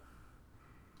Alone.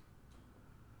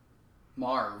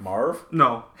 Marv.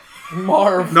 No.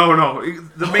 Marv. No.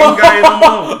 The main guy is Home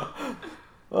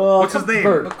Alone. What's his name?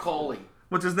 Bert. Macaulay.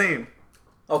 What's his name?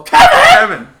 Oh,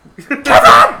 Kevin!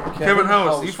 Kevin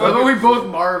House. You I fucking- thought we both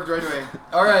Marved right away.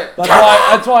 All right.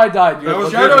 That's why I died. You That guys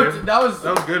was Shout good, out. man. That was.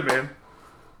 That was good, man.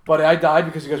 But I died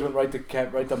because you guys went right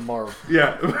to Marv.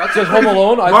 Yeah. It says Home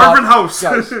Alone. I Marvin thought, House.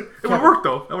 Guys, It would work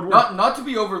though. That would work. Not to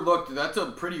be overlooked. That's a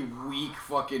pretty weak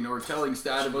fucking or telling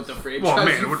stat about the franchise Well,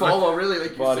 man, you it would- follow. Really,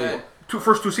 like you Buddy. said.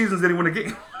 First 2 seasons, they didn't win a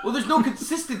game. Well, there's no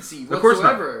consistency Of course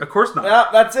not. whatsoever. Of course not. Yeah,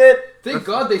 that's it. Thank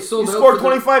God they You sold out. scored for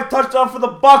the- 25 touchdowns for the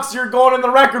Bucks. You're going in the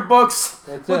record books.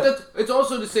 That's But it. it's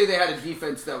also to say they had a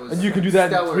defense that was. And you can do that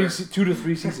stellar. in 2 to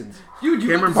 3 seasons. Dude, you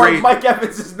Cameron got Brate. Mike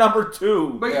Evans is number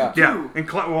 2. But Yeah. Yeah. And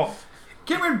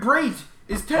Cameron Brate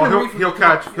is 10 away he'll from he'll the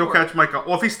top catch he'll 4. catch Michael.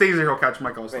 Well, if he stays there, he'll catch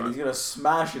Michael. Man, he's gonna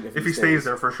smash it If he stays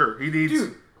there for sure, he needs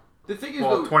Dude, the thing is,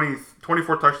 well though,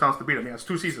 24 touchdowns to beat him. Yeah, it's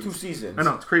 2 seasons. 2 seasons. I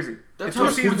know it's crazy. That's In how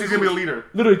 2 seasons, he's gonna be a leader.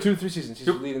 Literally 2 to 3 seasons. He's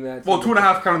leading that. Well, team.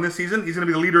 2.5 counting this season. He's gonna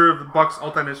be the leader of the Bucks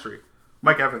all-time history.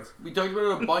 Mike Evans. we talked about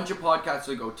it a bunch of podcasts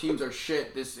ago. Teams are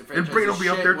shit. This franchise Brate will is be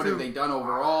up shit. there, What too. have they done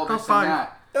overall? Top This 5. and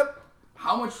that. Yep.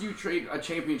 How much do you trade a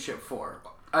championship for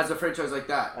as a franchise like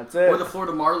that? That's it. Or the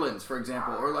Florida Marlins, for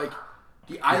example, or like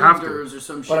the have to. Islanders or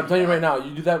some shit. But I'm telling you right now,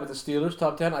 you do that with the Steelers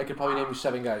top 10, I could probably name you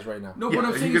 7 guys right now. No, Yeah, what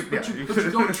I'm you saying could- is, but, yeah, you, you but you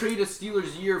could- don't trade a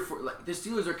Steelers year for like the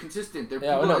Steelers are consistent. They're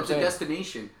Yeah, I people. know what It's a I'm saying.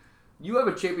 destination. You have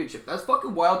a championship. That's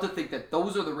fucking wild to think that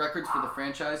those are the records for the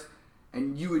franchise,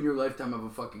 and you in your lifetime have a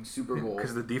fucking Super Bowl.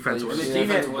 Because the defense Yeah, was And the Yeah.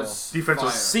 defense Yeah. was defense fire.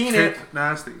 was Seen tit it.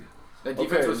 nasty. The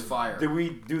defense was fire. Did we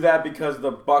do that because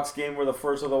the Bucks game were the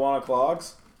first of the 1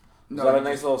 o'clocks? No, Is that a he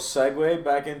nice just- little segue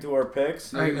back into our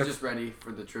picks? No, he was just ready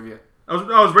for the trivia. I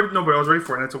was ready. No, but I was ready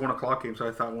for it. And it's a 1 o'clock game, so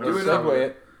I thought. Do it up. Segue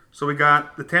it. So we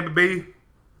got the Tampa Bay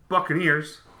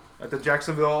Buccaneers at the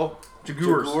Jacksonville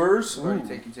Jaguars. Jaguars? I'm already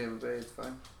taking Tampa Bay. It's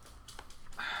fine.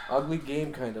 Ugly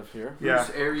game kind of here. Yeah. Bruce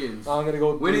Arians. I'm going to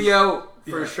go with Winning Bruce. out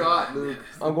for a shot, Luke.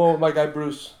 I'm going with my guy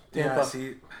Bruce. Tampa. Yeah,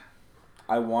 see,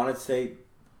 I want to say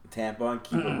Tampa and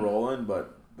keep it rolling,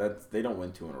 but they don't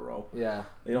win 2 in a row. Yeah.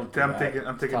 They don't do I'm that. taking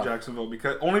Tough. Jacksonville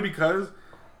because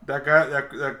that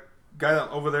guy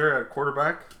over there at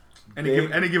quarterback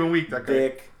any given week that guy.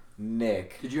 Dick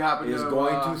Nick Did you happen is to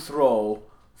going to throw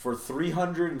for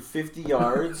 350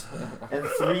 yards and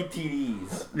 3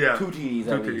 TDs. Yeah. 2 TDs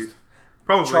 2 at TDs. least.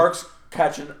 Probably. Sharks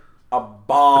catching a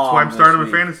bomb. That's why I'm this starting him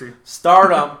in week. fantasy.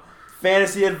 Start him.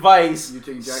 Fantasy advice. You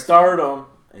taking Jackson? Start him.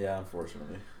 Yeah,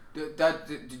 unfortunately.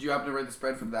 Did you happen to write the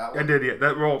spread from that one? I did, yeah.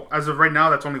 That roll as of right now,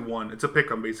 that's only one. It's a pick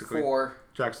 'em basically. 4.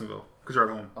 Jacksonville, because you're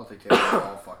at home. I'll take Taylor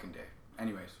all fucking day.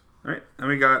 Anyways. All right, and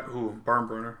we got barn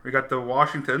burner. We got the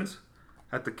Washingtons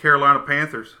at the Carolina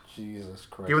Panthers. Jesus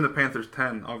Christ. Giving the Panthers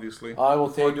 10, obviously. I will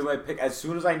So take. do my pick as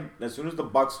soon as the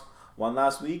Bucks won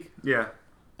last week. Yeah,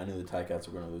 I knew the Ticats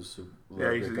were going to lose Super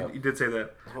yeah, Grey Cup. you did say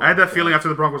that. I had that feeling after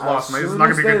the Broncos lost, man. As This is soon not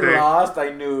as gonna be a good they day. lost, I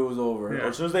knew it was over. Yeah.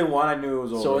 As soon as they won, I knew it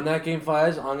was over. So in that game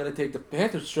 5, I'm going to take the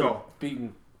Panthers. Should have Oh.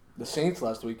 beaten the Saints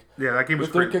last week. Yeah, that game was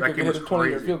With their crazy. kicker That game hit was a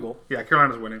 20-yard crazy. field goal. Yeah,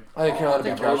 Carolina's winning. I think Carolina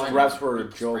think beat Those Carolina- Washington. refs were a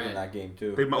Big joke spread. in that game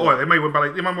too. They might win by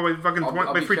fucking I'll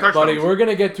 20, be by 3 careful. Buddy, touchdowns. we're going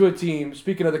to get to a team.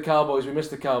 Speaking of the Cowboys, we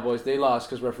missed the Cowboys. They lost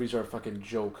because referees are a fucking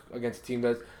joke against a team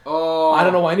that... Oh. I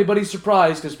don't know why anybody's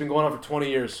surprised because it's been going on for 20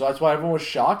 years. So that's why everyone was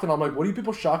shocked. And I'm like, what are you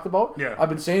people shocked about? Yeah. I've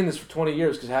been saying this for 20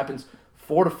 years because it happens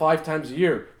 4 to 5 times a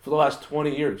year for the last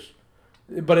 20 years.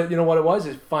 But you know what it was?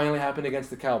 It finally happened against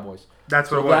the Cowboys. That's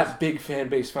what So it was. that big fan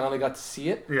base finally got to see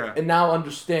it. Yeah. And now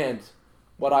understand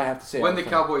what I have to say. When all the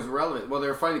time. Cowboys were relevant. Well,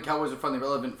 the Cowboys are finally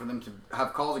relevant for them to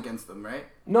have calls against them, right?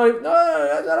 No, it's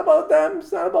not about them.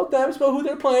 It's not about them. It's about who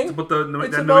they're playing. It's about the New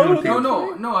It's New about England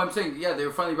who team. No, I'm saying, yeah, they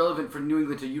were finally relevant for New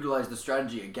England to utilize the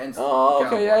strategy against Oh, the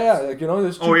okay, Cowboys. yeah. Like, you know,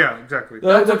 there's Oh, yeah, exactly.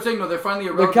 That's The- what I'm saying, no, they're finally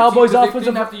a relevant Cowboys' team 'cause offensive- They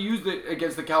didn't have to use it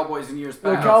against the Cowboys in years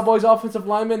The past. Cowboys' offensive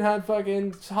linemen had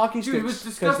fucking hockey Dude, it was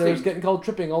sticks because they was disgusting. getting called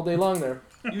tripping all day long there.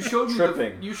 You showed me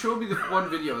Tripping. you showed me the one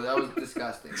video that was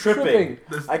disgusting. Tripping.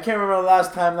 I can't remember the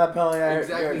last time that penalty.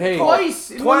 Exactly. Hey. Twice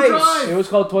in Twice. one drive. It was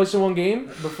called twice in one game.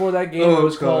 Before that game, Oh, it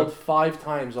was God. called 5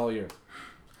 times all year.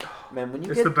 Man, when you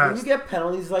It's get the best. when you get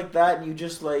penalties like that, and you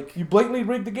just like You blatantly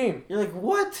rigged the game. you're like,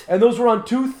 what? And those were on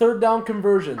 2 third-down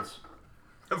conversions.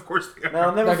 Of course they are. Man,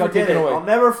 I'll never That got forget taken it. away. I'll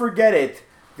never forget it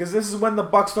because this is when the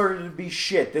Bucks started to be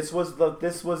shit. This was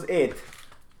it.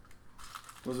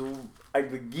 It was like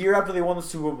the year after they won the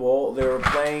Super Bowl. They were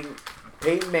playing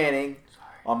Peyton Manning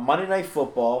on Monday Night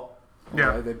Football,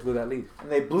 Yeah. They blew that lead.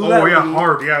 and they blew Oh, that yeah, lead.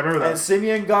 hard. Yeah, I remember And that.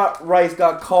 Simeon Rice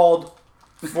got called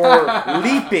for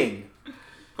leaping.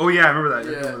 Oh, yeah, I remember that.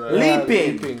 I Yeah. remember that. Yeah,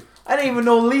 Leaping. leaping. I didn't even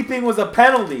know leaping was a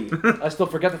penalty. I still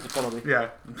forget that's a penalty. Yeah.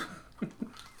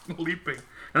 Leaping.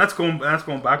 And that's going back a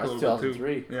That's little bit, too.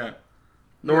 2003. Yeah.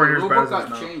 No, Nowhere the near as rule bad book as it got is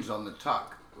now. changed on the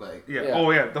tuck. Like, Yeah. Yeah.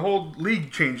 Oh, yeah. The whole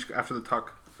league changed after the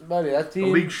tuck. Buddy, that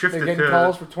team, league shifted they're getting to-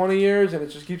 calls for 20 years, and it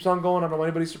just keeps on going. I don't know if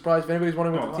anybody's surprised. If anybody's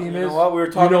wondering what Oh, the team You is, know what? We were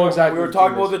talking. know exactly we were what the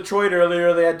talking team about Detroit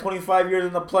earlier. They had 25 years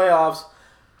in the playoffs.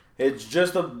 It's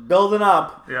just building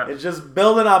up. Yeah. It's just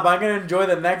building up. I'm gonna enjoy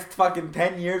the next fucking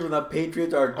 10 years when the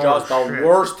Patriots are just the shit.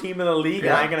 worst team in the league,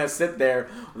 Yeah. and I'm gonna sit there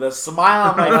with a smile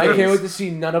on my And I face. can't wait to see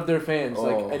none of their fans Oh.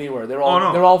 like anywhere. They're Oh, all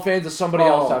no. they're all fans of somebody Oh.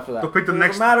 else after that. They'll pick the It's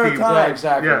next a matter of team. time. Yeah,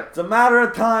 exactly. Yeah. It's a matter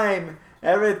of time.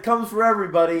 It comes for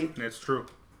everybody. It's true.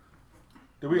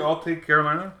 Did we all take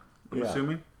Carolina? I'm Yeah.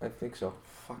 assuming. I think so.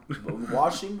 Fuck, the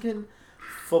Washington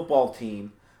football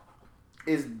team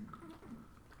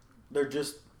they're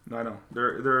just No, I know.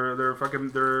 They're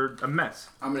a mess.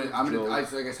 like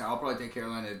I said, I'll probably take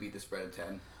Carolina to beat the spread of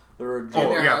 10. they're a Oh, joke.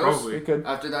 their yeah, house. probably. We could.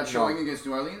 After that showing against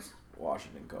New Orleans,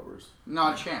 Washington covers.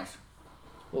 not a chance.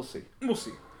 We'll see. We'll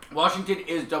see. Washington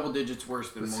is double digits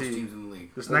worse than Let's most see. teams in the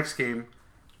league. This next game,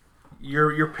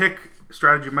 your pick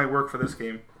strategy might work for this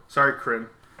game. Sorry, Corinne.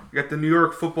 You got the New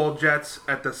York Football Jets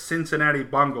at the Cincinnati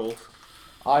Bengals.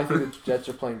 I think the Jets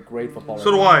are playing great football.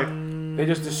 So do right I. now. They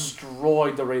just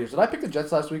destroyed the Raiders. Did I pick the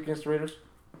Jets last week against the Raiders?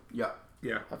 Yeah,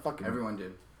 Yeah. I fucking everyone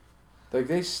did. like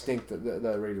they stink the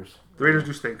Raiders. The Raiders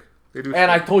do stink. They do.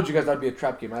 And I stink. told you guys that'd be a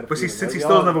trap game. I had a But see, feeling. since he Yeah,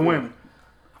 still doesn't have a win,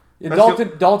 Yeah,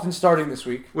 That's Dalton's starting this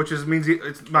week. which means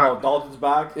it's Oh, not. Dalton's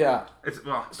back. Yeah. It's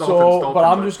Dalton's, But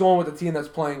I'm just going with the team that's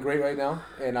playing great right now,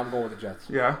 and I'm going with the Jets.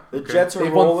 Yeah. The okay. Jets are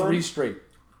They've won rolling. 3 straight.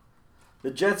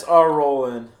 The Jets are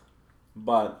rolling,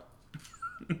 but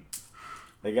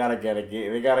they gotta get a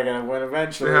game. They gotta get a win They have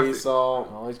eventually. to. So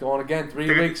Oh, he's going again 3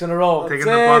 Take it- weeks in a row. take that's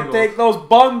Taking the it. Bungles. Take those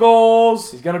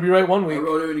bungles. He's gonna be right 1 I week.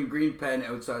 wrote it in green pen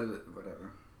outside of the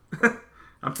whatever.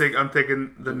 I'm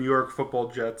taking the New York Football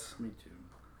Jets. Me too.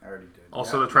 I already did.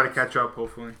 Also Yeah, to try to nice. catch up,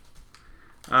 hopefully.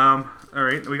 All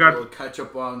right, we A got little catch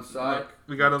up on side.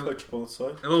 we got Touch both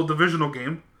sides. a little divisional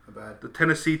game. Not bad. The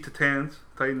Tennessee Titans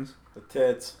The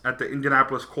tits. at the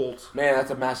Indianapolis Colts. Man,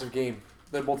 that's a massive game.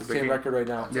 They're both the Big same game. record right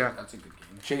now. Yeah. That's a good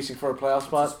game. Chasing for a playoff What's the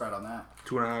spot. spread on that?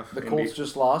 2.5. The Indy. Colts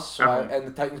just lost, so At I, home. and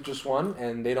the Titans just won,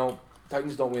 and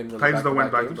Titans don't win. Really Titans don't win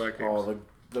back-to-back back-to-back games. games.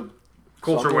 Oh, the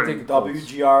Colts So are I'm gonna winning. take the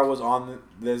Colts. WGR was on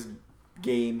this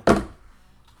game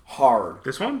hard.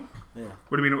 This one? Yeah.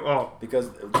 What do you mean? Oh, Because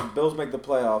if the Bills make the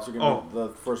playoffs, they're gonna be the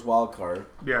first wild card.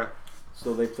 yeah.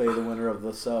 So they play the winner of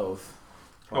the South.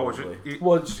 Oh, Probably.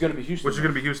 Well, it's going to be Houston. which is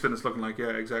going to be Houston. It's looking like, yeah,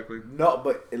 exactly. No,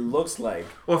 but it looks like.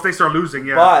 Well, if they start losing,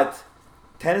 yeah. But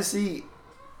Tennessee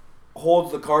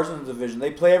holds the cards in the division.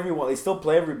 They play everyone. They still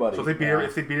play everybody. So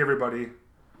if they beat everybody,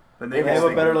 then They have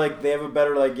a better they have a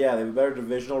better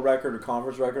divisional record or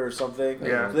conference record or something.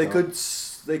 Yeah. So they could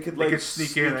could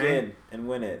sneak in, and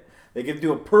win it. They could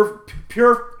do a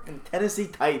pure Tennessee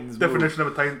Titans definition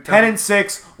move. of a Titan.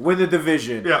 10-6, win the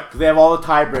division. Yeah. 'Cause they have all the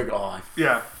tiebreak. Oh,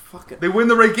 Yeah. fuck it. They win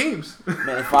the right games.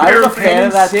 Man, if I was a fan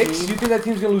of that 6. team, You think that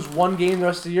team's going to lose one game the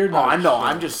rest of the year? No, oh, I know.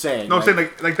 I'm just saying. No, I'm saying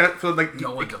like that. So like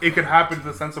No, what the it could happen in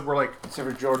the sense of where like Except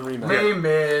for Jordan Rematch. Les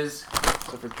Mis.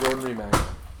 Except for Jordan Rematch.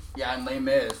 Yeah, and Les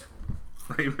Mis.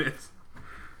 they miss.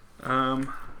 Yeah,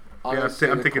 gonna I'm say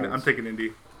the taking Colts.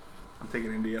 Indy. I'm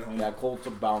taking Indy at home. Yeah, Colts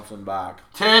are bouncing back.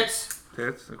 Tits.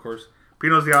 Tits, of course.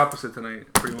 Pino's the opposite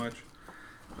tonight, pretty much.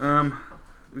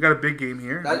 We got a big game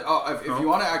here. That, if you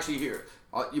want to actually hear,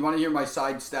 you want to hear my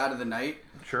side stat of the night?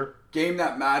 Sure. Game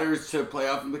that matters to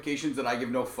playoff implications that I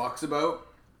give no fucks about.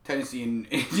 Tennessee and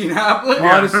Indianapolis.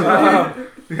 Honestly,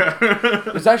 Yeah.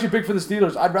 it's actually big for the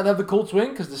Steelers. I'd rather have the Colts win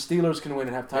because the Steelers can win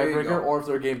and have There you tiebreaker, go. or if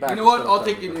they're a game back. You know what? they still I'll have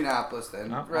take tiebreaker. Indianapolis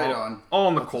then. Right on. All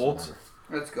on the Colts.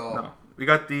 Let's go. No. We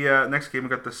got the next game. We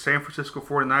got the San Francisco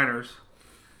 49ers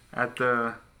at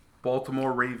the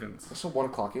Baltimore Ravens. It's a 1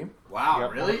 o'clock game. Wow, Yep,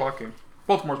 1 really? o'clock game.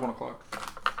 Baltimore's 1 o'clock.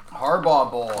 Harbaugh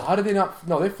Bowl. How did they not?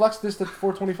 No, they flexed this to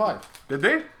 4:25. Did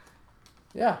they?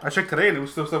 Yeah, I checked today and it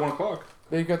was still 1 o'clock.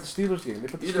 they got the Steelers game. They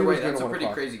put the Either Steelers way, game that's at a 1 pretty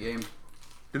o'clock. crazy game.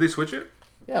 Did they switch it?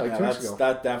 Yeah, like Yeah, 2 weeks ago.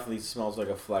 that definitely smells like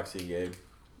a flexi game.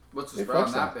 What's the They spread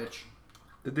on flexed that bitch?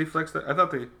 Did they flex that? I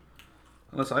thought they.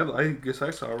 Unless I guess I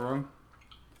saw it wrong.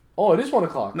 Oh, it is 1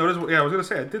 o'clock. No, it is, yeah, I was gonna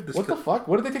say I did this. What the fuck?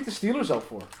 What did they take the Steelers out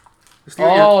for? The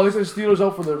Steelers, Oh, they took the Steelers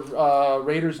out for the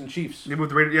Raiders and Chiefs. they moved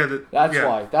the Raiders. Yeah, That's yeah.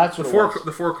 why. That's what The it 4 was.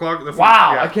 the 4 o'clock. The 4,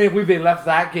 Wow, yeah. I can't believe they left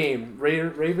that game.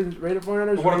 Ravens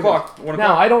 49ers. 1 o'clock. 1 Now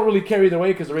o'clock. I don't really care either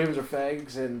way because the Ravens are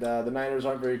fags and the Niners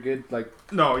aren't very good. Like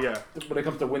No, yeah, when it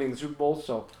comes to winning the Super Bowl.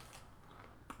 So,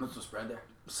 What's the spread there?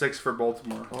 6 for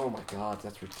Baltimore. oh my God,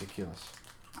 that's ridiculous.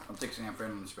 I'll take San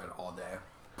Fran on the spread all day.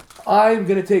 I'm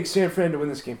gonna take San Fran to win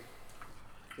this game.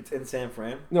 It's in San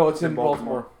Fran. No, it's in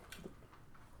Baltimore. Baltimore.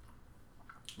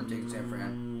 I'm taking San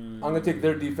Fran. I'm gonna take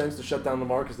their defense to shut down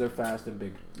Lamar because they're fast and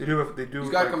big. They do. They do.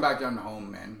 He's got to like- come back down to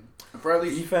home, man. For at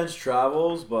least Defense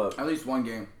travels, but one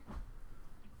game.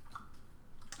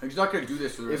 He's not gonna do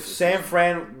this for the if rest of the San season.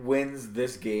 Fran wins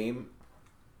this game,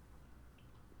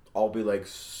 I'll be like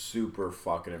super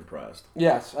fucking impressed.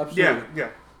 Yes, absolutely. Yeah, yeah.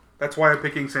 That's why I'm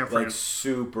picking San Fran. Like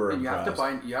super And you have impressed.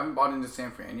 to buy. You haven't bought into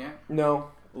San Fran yet. No,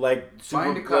 Like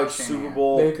Find a Kyle Super Shanahan.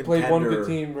 Bowl they contender. played one good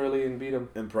team really and beat them.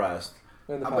 Impressed.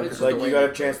 And the But Packers. it's It's like the you way got a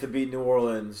they chance play. to beat New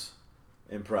Orleans.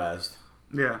 Impressed.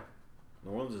 yeah.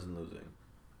 New Orleans isn't losing.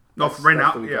 No, That's- right that's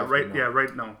now. the week Yeah, after right. now. Yeah,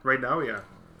 right. No, right now. Yeah.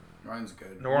 Ryan's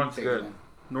good. New Orleans Take good. it in.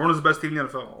 New Orleans is the best team in the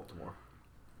NFL. Baltimore.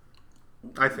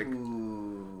 I think.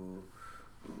 Ooh.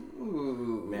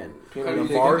 Ooh. Man, Pino, How do you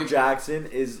you Lamar taking- Jackson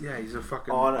is Yeah, he's a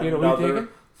fucking. on Pino, who you another taking?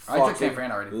 I took San fucking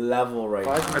Fran already. level right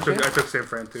Five? now. I took San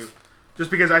Fran too, just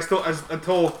because I still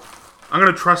until I'm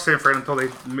gonna trust San Fran until they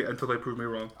prove me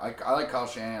wrong. I like Kyle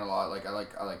Shanahan a lot. Like I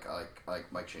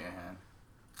like Mike Shanahan.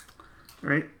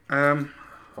 Right?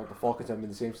 Fuck, the Falcons haven't been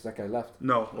the same since that guy left.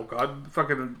 No. Oh God.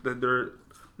 Fucking. They're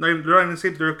not in the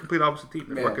same. They're a complete opposite team.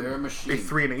 Man, fucking, they're a machine.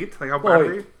 3-8. Like how bad Oh,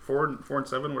 are they?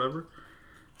 4-7, whatever.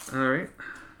 All right.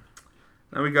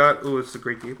 Now we got. Oh, it's a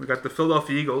great game. We got the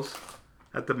Philadelphia Eagles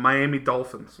at the Miami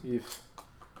Dolphins.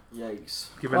 Yikes.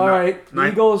 Given All right, the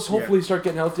nine- Eagles yeah. hopefully start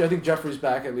getting healthier. I think Jeffrey's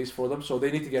back at least for them, so they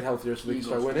need to get healthier so they can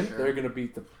start Eagles, for winning. sure. They're gonna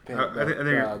beat the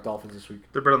I think- Dolphins this week.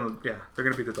 They're better than the. Yeah, they're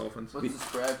gonna beat the Dolphins. What's the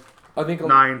spread? I think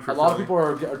 9 for a lot of Philly. people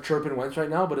are chirping Wentz right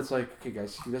now, but it's like, okay,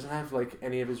 guys, he doesn't have like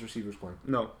any of his receivers playing.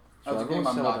 No. That's a everyone game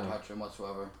I'm settle not down. touching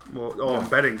whatsoever. Well, I'm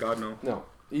betting. God no. No,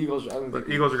 the Eagles. I don't But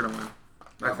think Eagles are gonna win.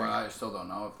 I Yeah, but think. I still don't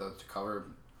know if that's covered.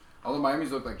 Although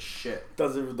Miami's look like shit. Do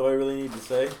I really need to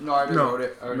say? No, I already No, wrote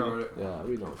it. I already no. wrote it. Yeah,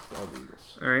 we know it's all the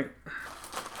Eagles. All right.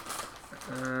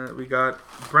 We got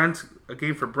Brent, a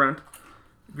game for Brent.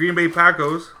 Green Bay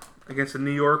Packers against the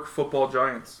New York Football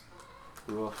Giants.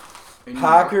 In New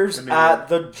Packers In New York. at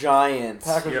the Giants.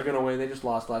 Packers Yep. are gonna win. They just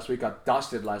lost last week. Got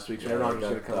dusted last week, so Yeah, everyone's they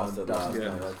gonna got come on dusted dusted. last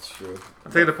Yeah. night, That's true.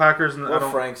 I'll take the Packers, and I What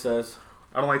don't. Frank says.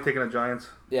 I don't like taking the Giants.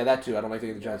 Yeah, that too. I don't like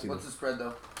taking the Giants either. What's the spread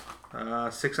though?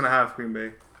 6.5 Green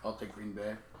Bay. I'll take Green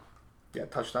Bay. Yeah,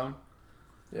 touchdown.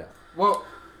 Yeah. Well,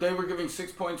 they were giving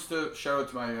 6 points to shout out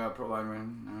to my pro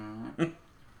lineman.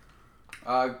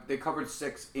 They covered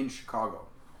 6 in Chicago,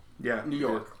 Yeah. New they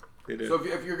York. did. They did. So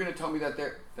if you're gonna tell me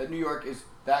that New York is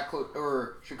that close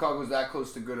or Chicago's that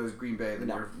close to good as Green Bay, then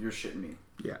you're shitting me.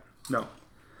 Yeah. No.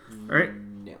 All right.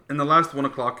 No. In the last 1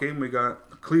 o'clock game, we got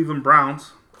the Cleveland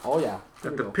Browns Oh yeah.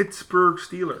 There at we the go. Pittsburgh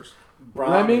Steelers.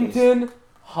 Brownies. Remington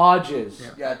Hodges.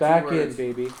 Yeah, 2 Back words.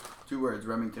 in, baby. 2 words,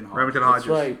 Remington Hall. Remington That's Hodges.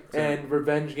 right. Yeah. And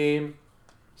revenge game.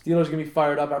 Steelers gonna be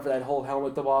fired up after that whole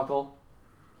helmet debacle.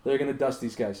 They're gonna dust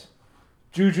these guys.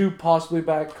 Juju possibly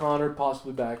back. Connor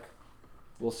possibly back.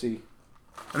 We'll see.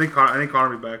 I think Connor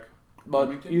will be back. But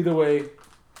Remington? either way,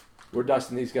 we're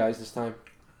dusting these guys this time.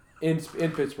 In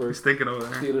Pittsburgh, He's thinking over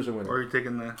there. Steelers are winning. Or are you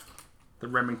taking the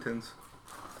Remingtons?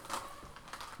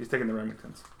 He's taking the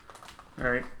Remingtons. All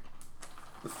right.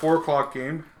 The 4 o'clock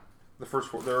game, the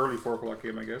early 4 o'clock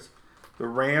game, I guess. The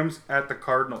Rams at the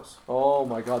Cardinals. Oh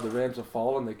my God, the Rams have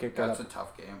fallen. They kicked that That's up. a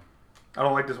tough game. I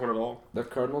don't like this one at all. The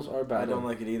Cardinals are bad. I don't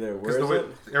like it either. Where Because is the it?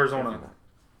 way Arizona.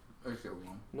 Let's go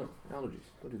one. No allergies.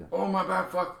 Don't do that. Oh my bad,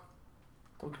 fuck.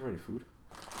 Don't give her any food.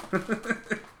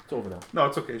 It's over now. No,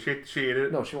 it's okay. She ate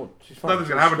it. No, she won't. She's fine. Nothing's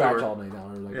She'll gonna happen to scratch her. all night now,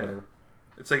 or like Yeah. whatever.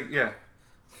 It's like, yeah.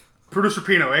 Producer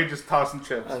Pino, just tossing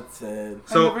chips. That's it.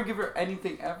 So- I never give her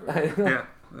anything ever. Yeah.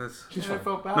 That's, She's And I fine.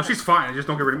 felt bad. no, she's fine. I just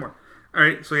don't give her anymore. All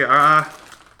right. So, yeah.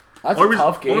 That's Only a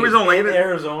tough game. Only reason I don't In like it,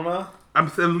 Arizona. I'm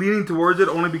leaning towards it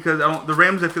only because the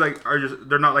Rams, I feel like,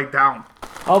 they're not like down.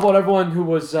 How about everyone who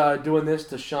was doing this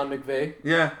to Sean McVay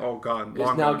Yeah. Oh, God. is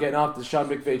Long now gone. getting off the Sean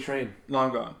McVay train?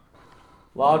 Long gone.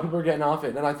 A lot of people are getting off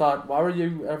it, and I thought, why were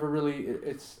you ever really?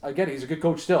 It's I get it, he's a good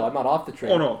coach still. I'm not off the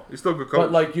train. Oh, no. He's still a good coach.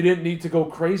 But like, you didn't need to go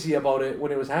crazy about it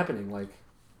when it was happening. Like,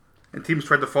 And teams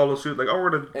tried to follow suit. Like, oh,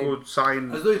 we're going to go sign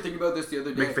I was literally thinking about this the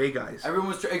other day. McVay guys. Everyone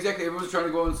was everyone was trying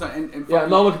to go inside and yeah. fucking-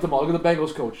 Now look at them all. Look at the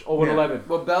Bengals coach. 0-11.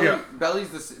 Well, Yeah.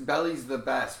 Belly's the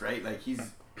best, right? Like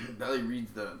Belly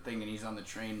reads the thing and he's on the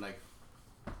train. Like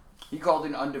he called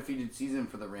an undefeated season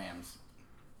for the Rams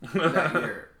that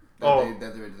year.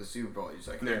 That they went to the Super Bowl. He's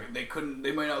like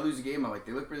they might not lose a game. I'm like,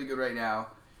 they look really good right now.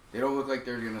 They don't look like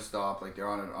they're gonna stop. Like they're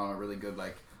on a really good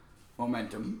like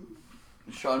momentum.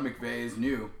 Sean McVay is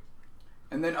new,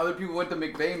 and then other people went the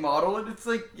McVay model, and it's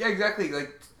like, yeah, exactly.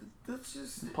 Like that's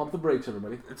just Pump the brakes,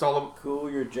 everybody. It's all about Cool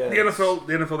your jets. the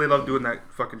NFL, they love doing that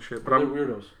fucking shit. But They're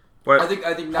weirdos. but I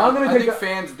think now I'm gonna I take think a-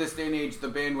 fans this day and age, the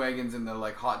bandwagons and the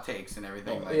like hot takes and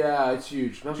everything. Like, Yeah, it's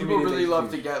huge. Social people media really thing's love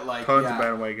to huge. get like Tons of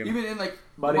bandwagon. Even in like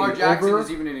Buddy, Lamar Jackson over-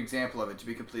 is even an example of it. To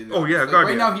be completely Oh, honest. yeah, Like, God, right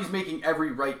yeah. now he's making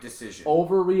every right decision.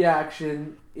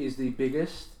 Overreaction is the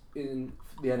biggest in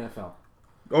the NFL.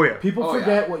 oh yeah, People Oh,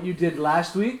 forget what you did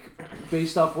last week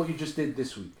based off what you just did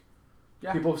this week.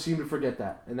 Yeah. People seem to forget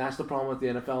that, and that's the problem with the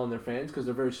NFL and their fans because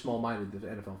they're very small-minded. The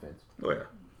NFL fans. oh yeah.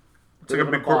 It's They like a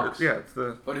live in big a corporate. box. Yeah, it's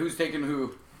the But who's taking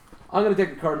who? I'm gonna take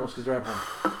the Cardinals because they're at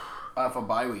home. For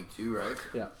bye week too, right?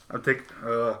 Yeah. I'm taking.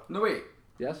 No wait.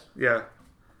 Yes. Yeah,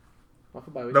 Not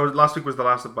for bye week. that was last week was the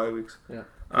last of bye weeks. Yeah.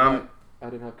 Um, I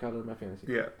didn't have Kyler in my fantasy.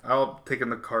 yeah, I'll take in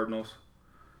the Cardinals.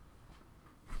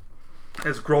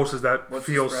 As gross as that What's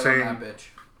feels the spread saying. on that bitch?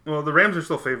 Well, the Rams are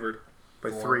still favored by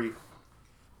 4. 3.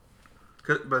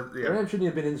 But The yeah, Rams shouldn't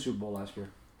have been in the Super Bowl last year.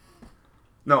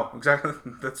 no, exactly.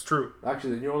 That's true.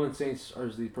 Actually, the New Orleans Saints are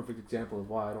the perfect example of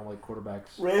why I don't like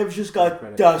quarterbacks. Rams just got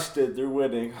Credit. dusted. They're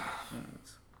winning.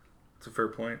 It's a fair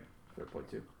point. Fair point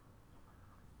too.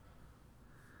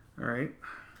 All right.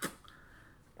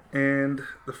 And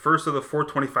the first of the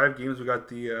 425 games, we got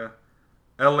the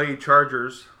L.A.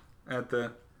 Chargers at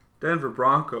the Denver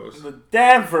Broncos. The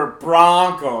Denver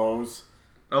Broncos.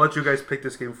 I'll let you guys pick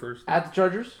this game first. At the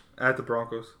Chargers, At the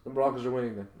Broncos. the Broncos are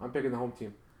winning. Then I'm picking the home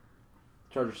team.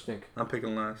 Chargers stink. I'm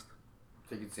picking last.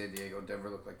 Taking San Diego. Denver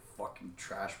looked like fucking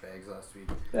trash bags last week.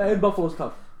 Yeah, and Buffalo's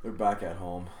tough. They're back at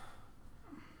home.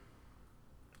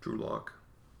 Drew Lock.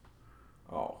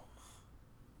 Oh.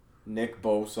 Nick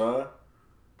Bosa.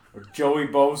 Or Joey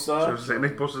So I was Bosa saying,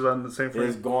 Nick Bosa's on the same is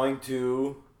frame. going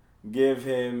to give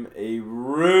him a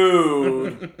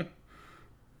rude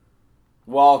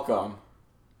welcome.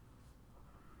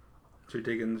 So you're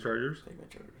taking the Chargers? Take my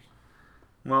Chargers.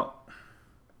 Well,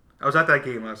 I was at that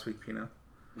game last week, Pino.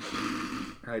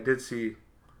 And I did see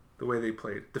the way they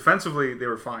played. Defensively, they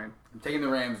were fine. I'm taking the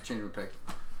Rams. Change my pick.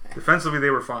 Defensively, they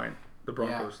were fine. The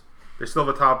Broncos. They still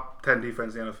have a top 10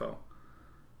 defense in the NFL.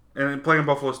 And playing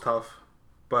Buffalo is tough.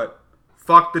 But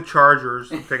fuck the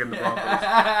Chargers. I'm taking the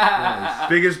Broncos.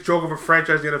 Biggest joke of a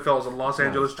franchise in the NFL is the Los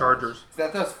Angeles Chargers. Is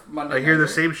that the Monday? I hear night, the right?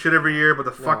 same shit every year, but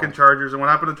the fucking Chargers. And what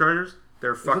happened to the Chargers?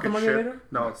 They're it the fucking Monday shit. Nighter?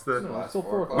 No, it's the... No, it's still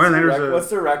 4 4 o'clock. Monday Nighters are- What's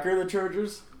their record, the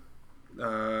Chargers?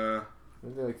 Aren't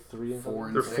they like 3 and 4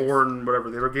 and They're 6. 4 and whatever.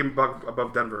 They were a game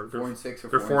above Denver. 4 and 6 or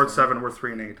They're 4 and 7. We're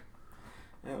 3 and 8.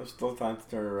 Yeah, there's still time to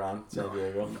turn around. San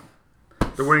Diego.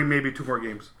 They're winning maybe 2 more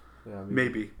games. Yeah,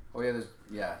 Maybe. Oh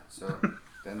yeah. So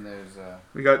then there's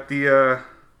We got the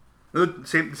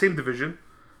same division.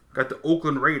 Got the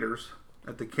Oakland Raiders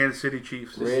at the Kansas City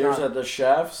Chiefs. Raiders at the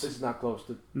Chefs. This is not close.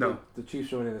 No. The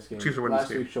Chiefs are winning this game. Chiefs are winning Last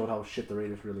this game. week showed how shit the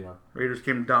Raiders really are. Raiders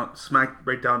came down, smacked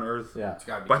right down to earth Yeah. it's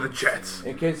gotta be by the Kansas Jets. City.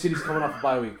 And Kansas City's coming off a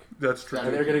bye week. That's true.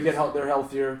 And they're going to get they're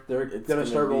healthier. They're It's going to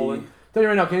start gonna be- rolling. Tell you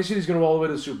right now, Kansas City's going to roll all the way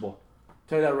to the Super Bowl.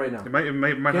 Tell you that right now. It might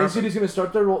Kansas happen. City's going to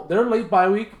start their late bye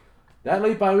week. That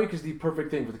late bye week is the perfect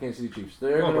thing for the Kansas City Chiefs.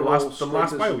 They're Oh, going to the roll last straight bye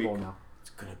to the Super week. Bowl now.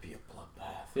 It's gonna be a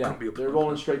bloodbath. Yeah, Gonna be a they're bloodbath.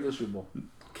 rolling straight to the Super Bowl.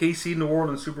 KC, New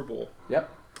Orleans Super Bowl. Yep.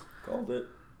 Called it.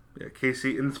 Yeah,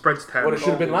 KC, and the spread's 10. What it should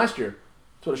have been last year.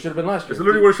 That's what it should have been last year. It's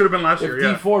literally what it should have been last year, If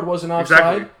yeah. D Ford wasn't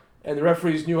offside Exactly. and the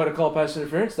referees knew how to call pass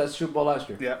interference, that's Super Bowl last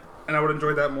year. Yeah, and I would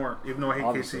enjoy that more, even though I hate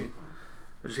Obviously. KC.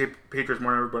 I just hate Patriots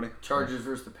more than everybody. Chargers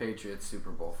versus the Patriots, Super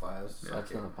Bowl Fives.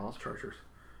 That's not possible. Chargers.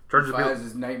 Chargers. Fives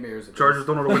is nightmares. Chargers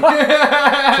don't know to win.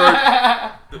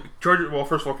 Chargers. Well,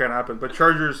 first of all, can't happen. But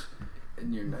Chargers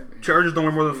In your nightmares. don't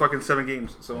win more than fucking 7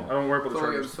 games, so I don't worry about the Chloe,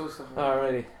 I'm Chargers. so sorry.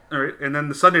 Alrighty. All right, and then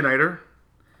the Sunday nighter,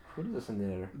 What is this in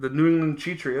there? the New England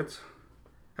Patriots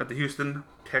at the Houston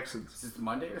Texans. Is this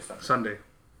Monday or something? Sunday.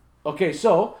 Okay,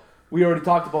 so we already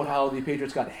talked about how the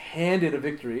Patriots got handed a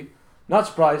victory. Not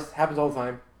surprised. Happens all the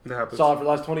time. That happens. Saw it for the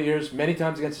last 20 years, many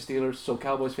times against the Steelers, so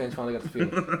Cowboys fans finally got the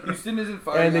feel. Houston isn't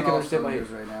firing And they on can all understand my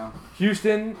cylinders right now.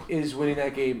 Houston is winning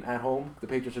that game at home. The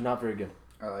Patriots are not very good.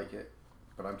 I like it,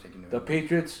 but I'm taking New The England.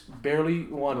 Patriots barely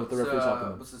won with the referees helping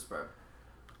them. What's the spread?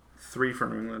 3 for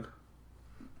New England.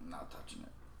 Not touching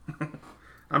it.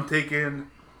 I'm taking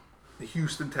the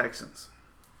Houston Texans.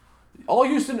 All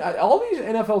these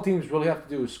NFL teams really have to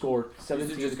do is score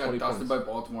 17 Houston to just got 20 dusted points.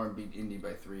 by Baltimore and beat Indy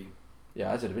by 3.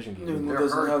 Yeah, that's a division game. New England They're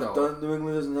doesn't hurt, have though. New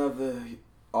England doesn't have the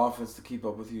offense to keep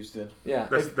up with Houston. Yeah,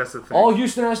 That's if- the thing. all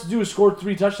Houston has to do is score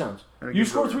 3 touchdowns. And it You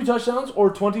gets score over. 3 touchdowns or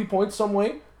 20 points some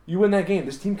way, you win that game.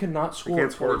 This team cannot They score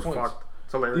can't score. 20 It's points. fucked.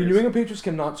 It's The hilarious. New England Patriots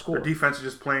cannot score. Their defense is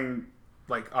just playing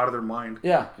like out of their mind.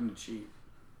 Yeah, Can cheat.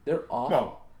 they're awful.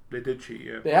 Well, they did cheat,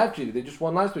 yeah. They have cheated. They just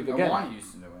won last week I again. want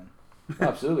Houston to win.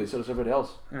 Absolutely. So does everybody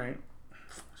else. All right.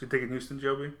 So you taking Houston,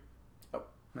 Joby? Oh.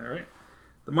 All right.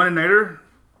 The Monday Nighter.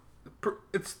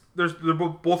 They're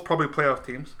both probably playoff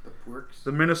teams. The works.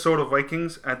 The Minnesota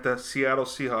Vikings at the Seattle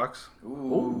Seahawks.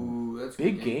 Ooh, that's a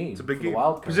Big good game. It's a big for game. The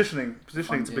wild card. Positioning.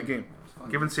 Fun It's a big game. It's fun.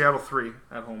 Giving Seattle 3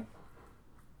 at home.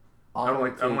 I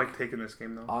don't like taking this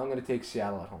game though. I'm gonna take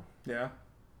Seattle at home. Yeah.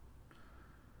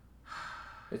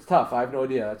 It's tough. I have no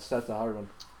idea. That's a hard one.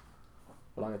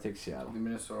 But I'm gonna take Seattle. The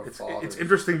Minnesota It's Fathers.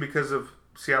 interesting because of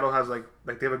Seattle has like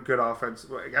they have a good offense.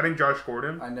 Like, I think Josh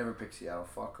Gordon. I never pick Seattle.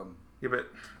 Fuck them. Yeah, but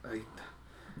like,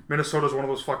 Minnesota's one of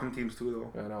those fucking teams too,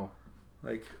 though. I know.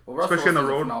 Like, Well, Russell especially on the Wilson's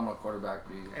a road. phenomenal quarterback.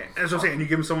 But As I'm saying, you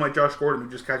give him someone like Josh Gordon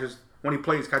who just catches when he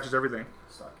plays, catches everything.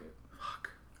 Suck it.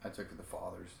 Fuck. I took the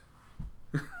Fathers.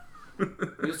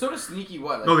 Minnesota sneaky.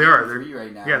 What? Like No, they are. 3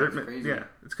 right now. Yeah, It's crazy. yeah.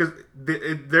 It's because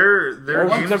their Ever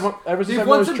games. since everyone They've was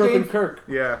won some chirping games- Kirk.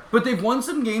 Yeah. But they've won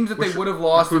some games that Which they would have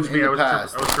lost in, includes me. the I was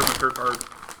past. tripping Kirk hard.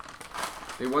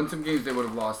 They won some games they would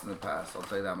have lost in the past. I'll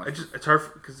tell you that much. It's hard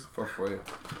because for you.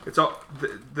 it's all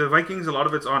the Vikings. A lot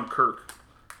of it's on Kirk.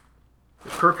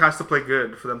 Kirk has to play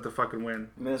good for them to fucking win.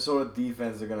 Minnesota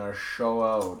defense are gonna show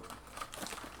out.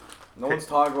 No Okay. one's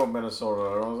talking about Minnesota.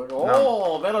 Everyone's like,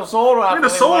 "Oh, Minnesota! after they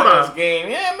Minnesota! won this game,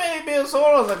 yeah, maybe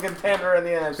Minnesota's a contender in the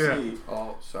NFC."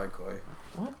 Oh, sorry, Clay.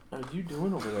 What are you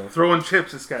doing over there? Throwing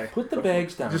chips, this guy. Put the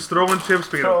bags down. Just throwing chips,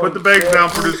 Peanut. Throwing Put the bags chips. down,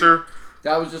 producer.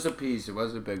 That was just a piece. It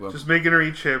wasn't a big one. Just making her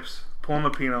eat chips. Pulling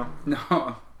the Pinot. No.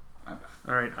 All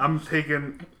right, I'm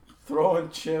taking Throwing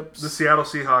chips. the Seattle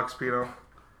Seahawks, Pinot.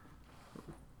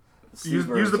 Use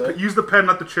Seabirds, the pen,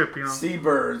 not the chip, you know.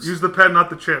 Seabirds. Use the pen, not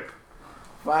the chip.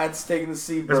 Fine's taking the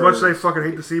Seabirds. As much as I fucking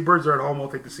hate the Seabirds, they're at home. I'll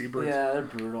take the Seabirds. Yeah, they're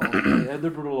brutal. Yeah, they're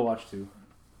brutal to watch too.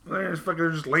 They're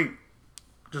just late.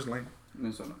 Just late.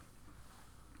 Minnesota.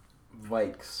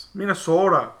 Vikes.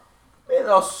 Minnesota.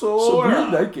 So weird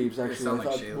Minnesota. night games They actually. sound I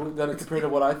like thought, Shayla. then compared to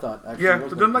what I thought. Actually, Yeah, was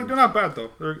but they're night like they're games. not bad though.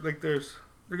 They're good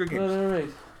games. All right.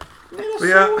 But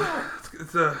yeah,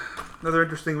 it's another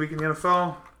interesting week in the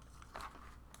NFL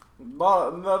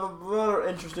Another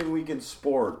interesting week in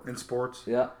sport. in sports.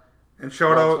 Yeah. And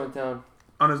shout Hawks out went down.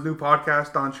 on his new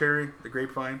podcast, Don Cherry, The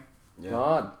Grapevine. Yeah,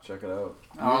 God. check it out.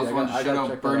 I also I want gotta to shout check out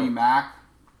that Bernie out. Mac.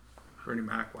 Bernie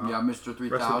Mac. Wow. Yeah, Mr. Rest in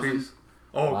 3000. peace.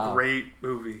 Oh, Wow. great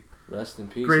movie. Rest in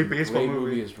peace. Great and baseball great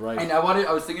movie. is right. And I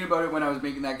was thinking about it when I was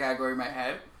making that category in my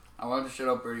head. I wanted to shout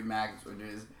out Bernie Mac. That's what it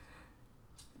is.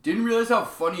 Didn't realize how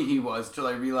funny he was till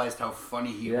I realized how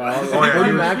funny he Yeah, was. the Oh, yeah, Bernie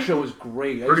he was- Mac show was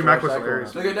great. I Bernie used to Mac watch was that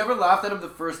hilarious. growing Like I never laughed at him the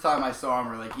first time I saw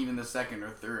him, or like even the second or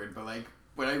third. But like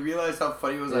When I realized how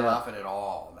funny it was, I Yeah. laugh at it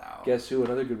all now. Guess who?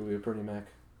 Another good movie with Bernie Mac.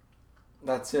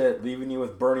 That's it. Leaving you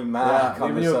with Bernie Mac Yeah, on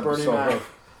leaving this you with Bernie episode. Mac.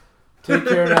 Take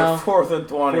care now. 4th and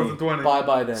 20. 4th and 20. Bye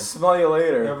bye then. Smell you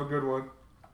later. Have a good one.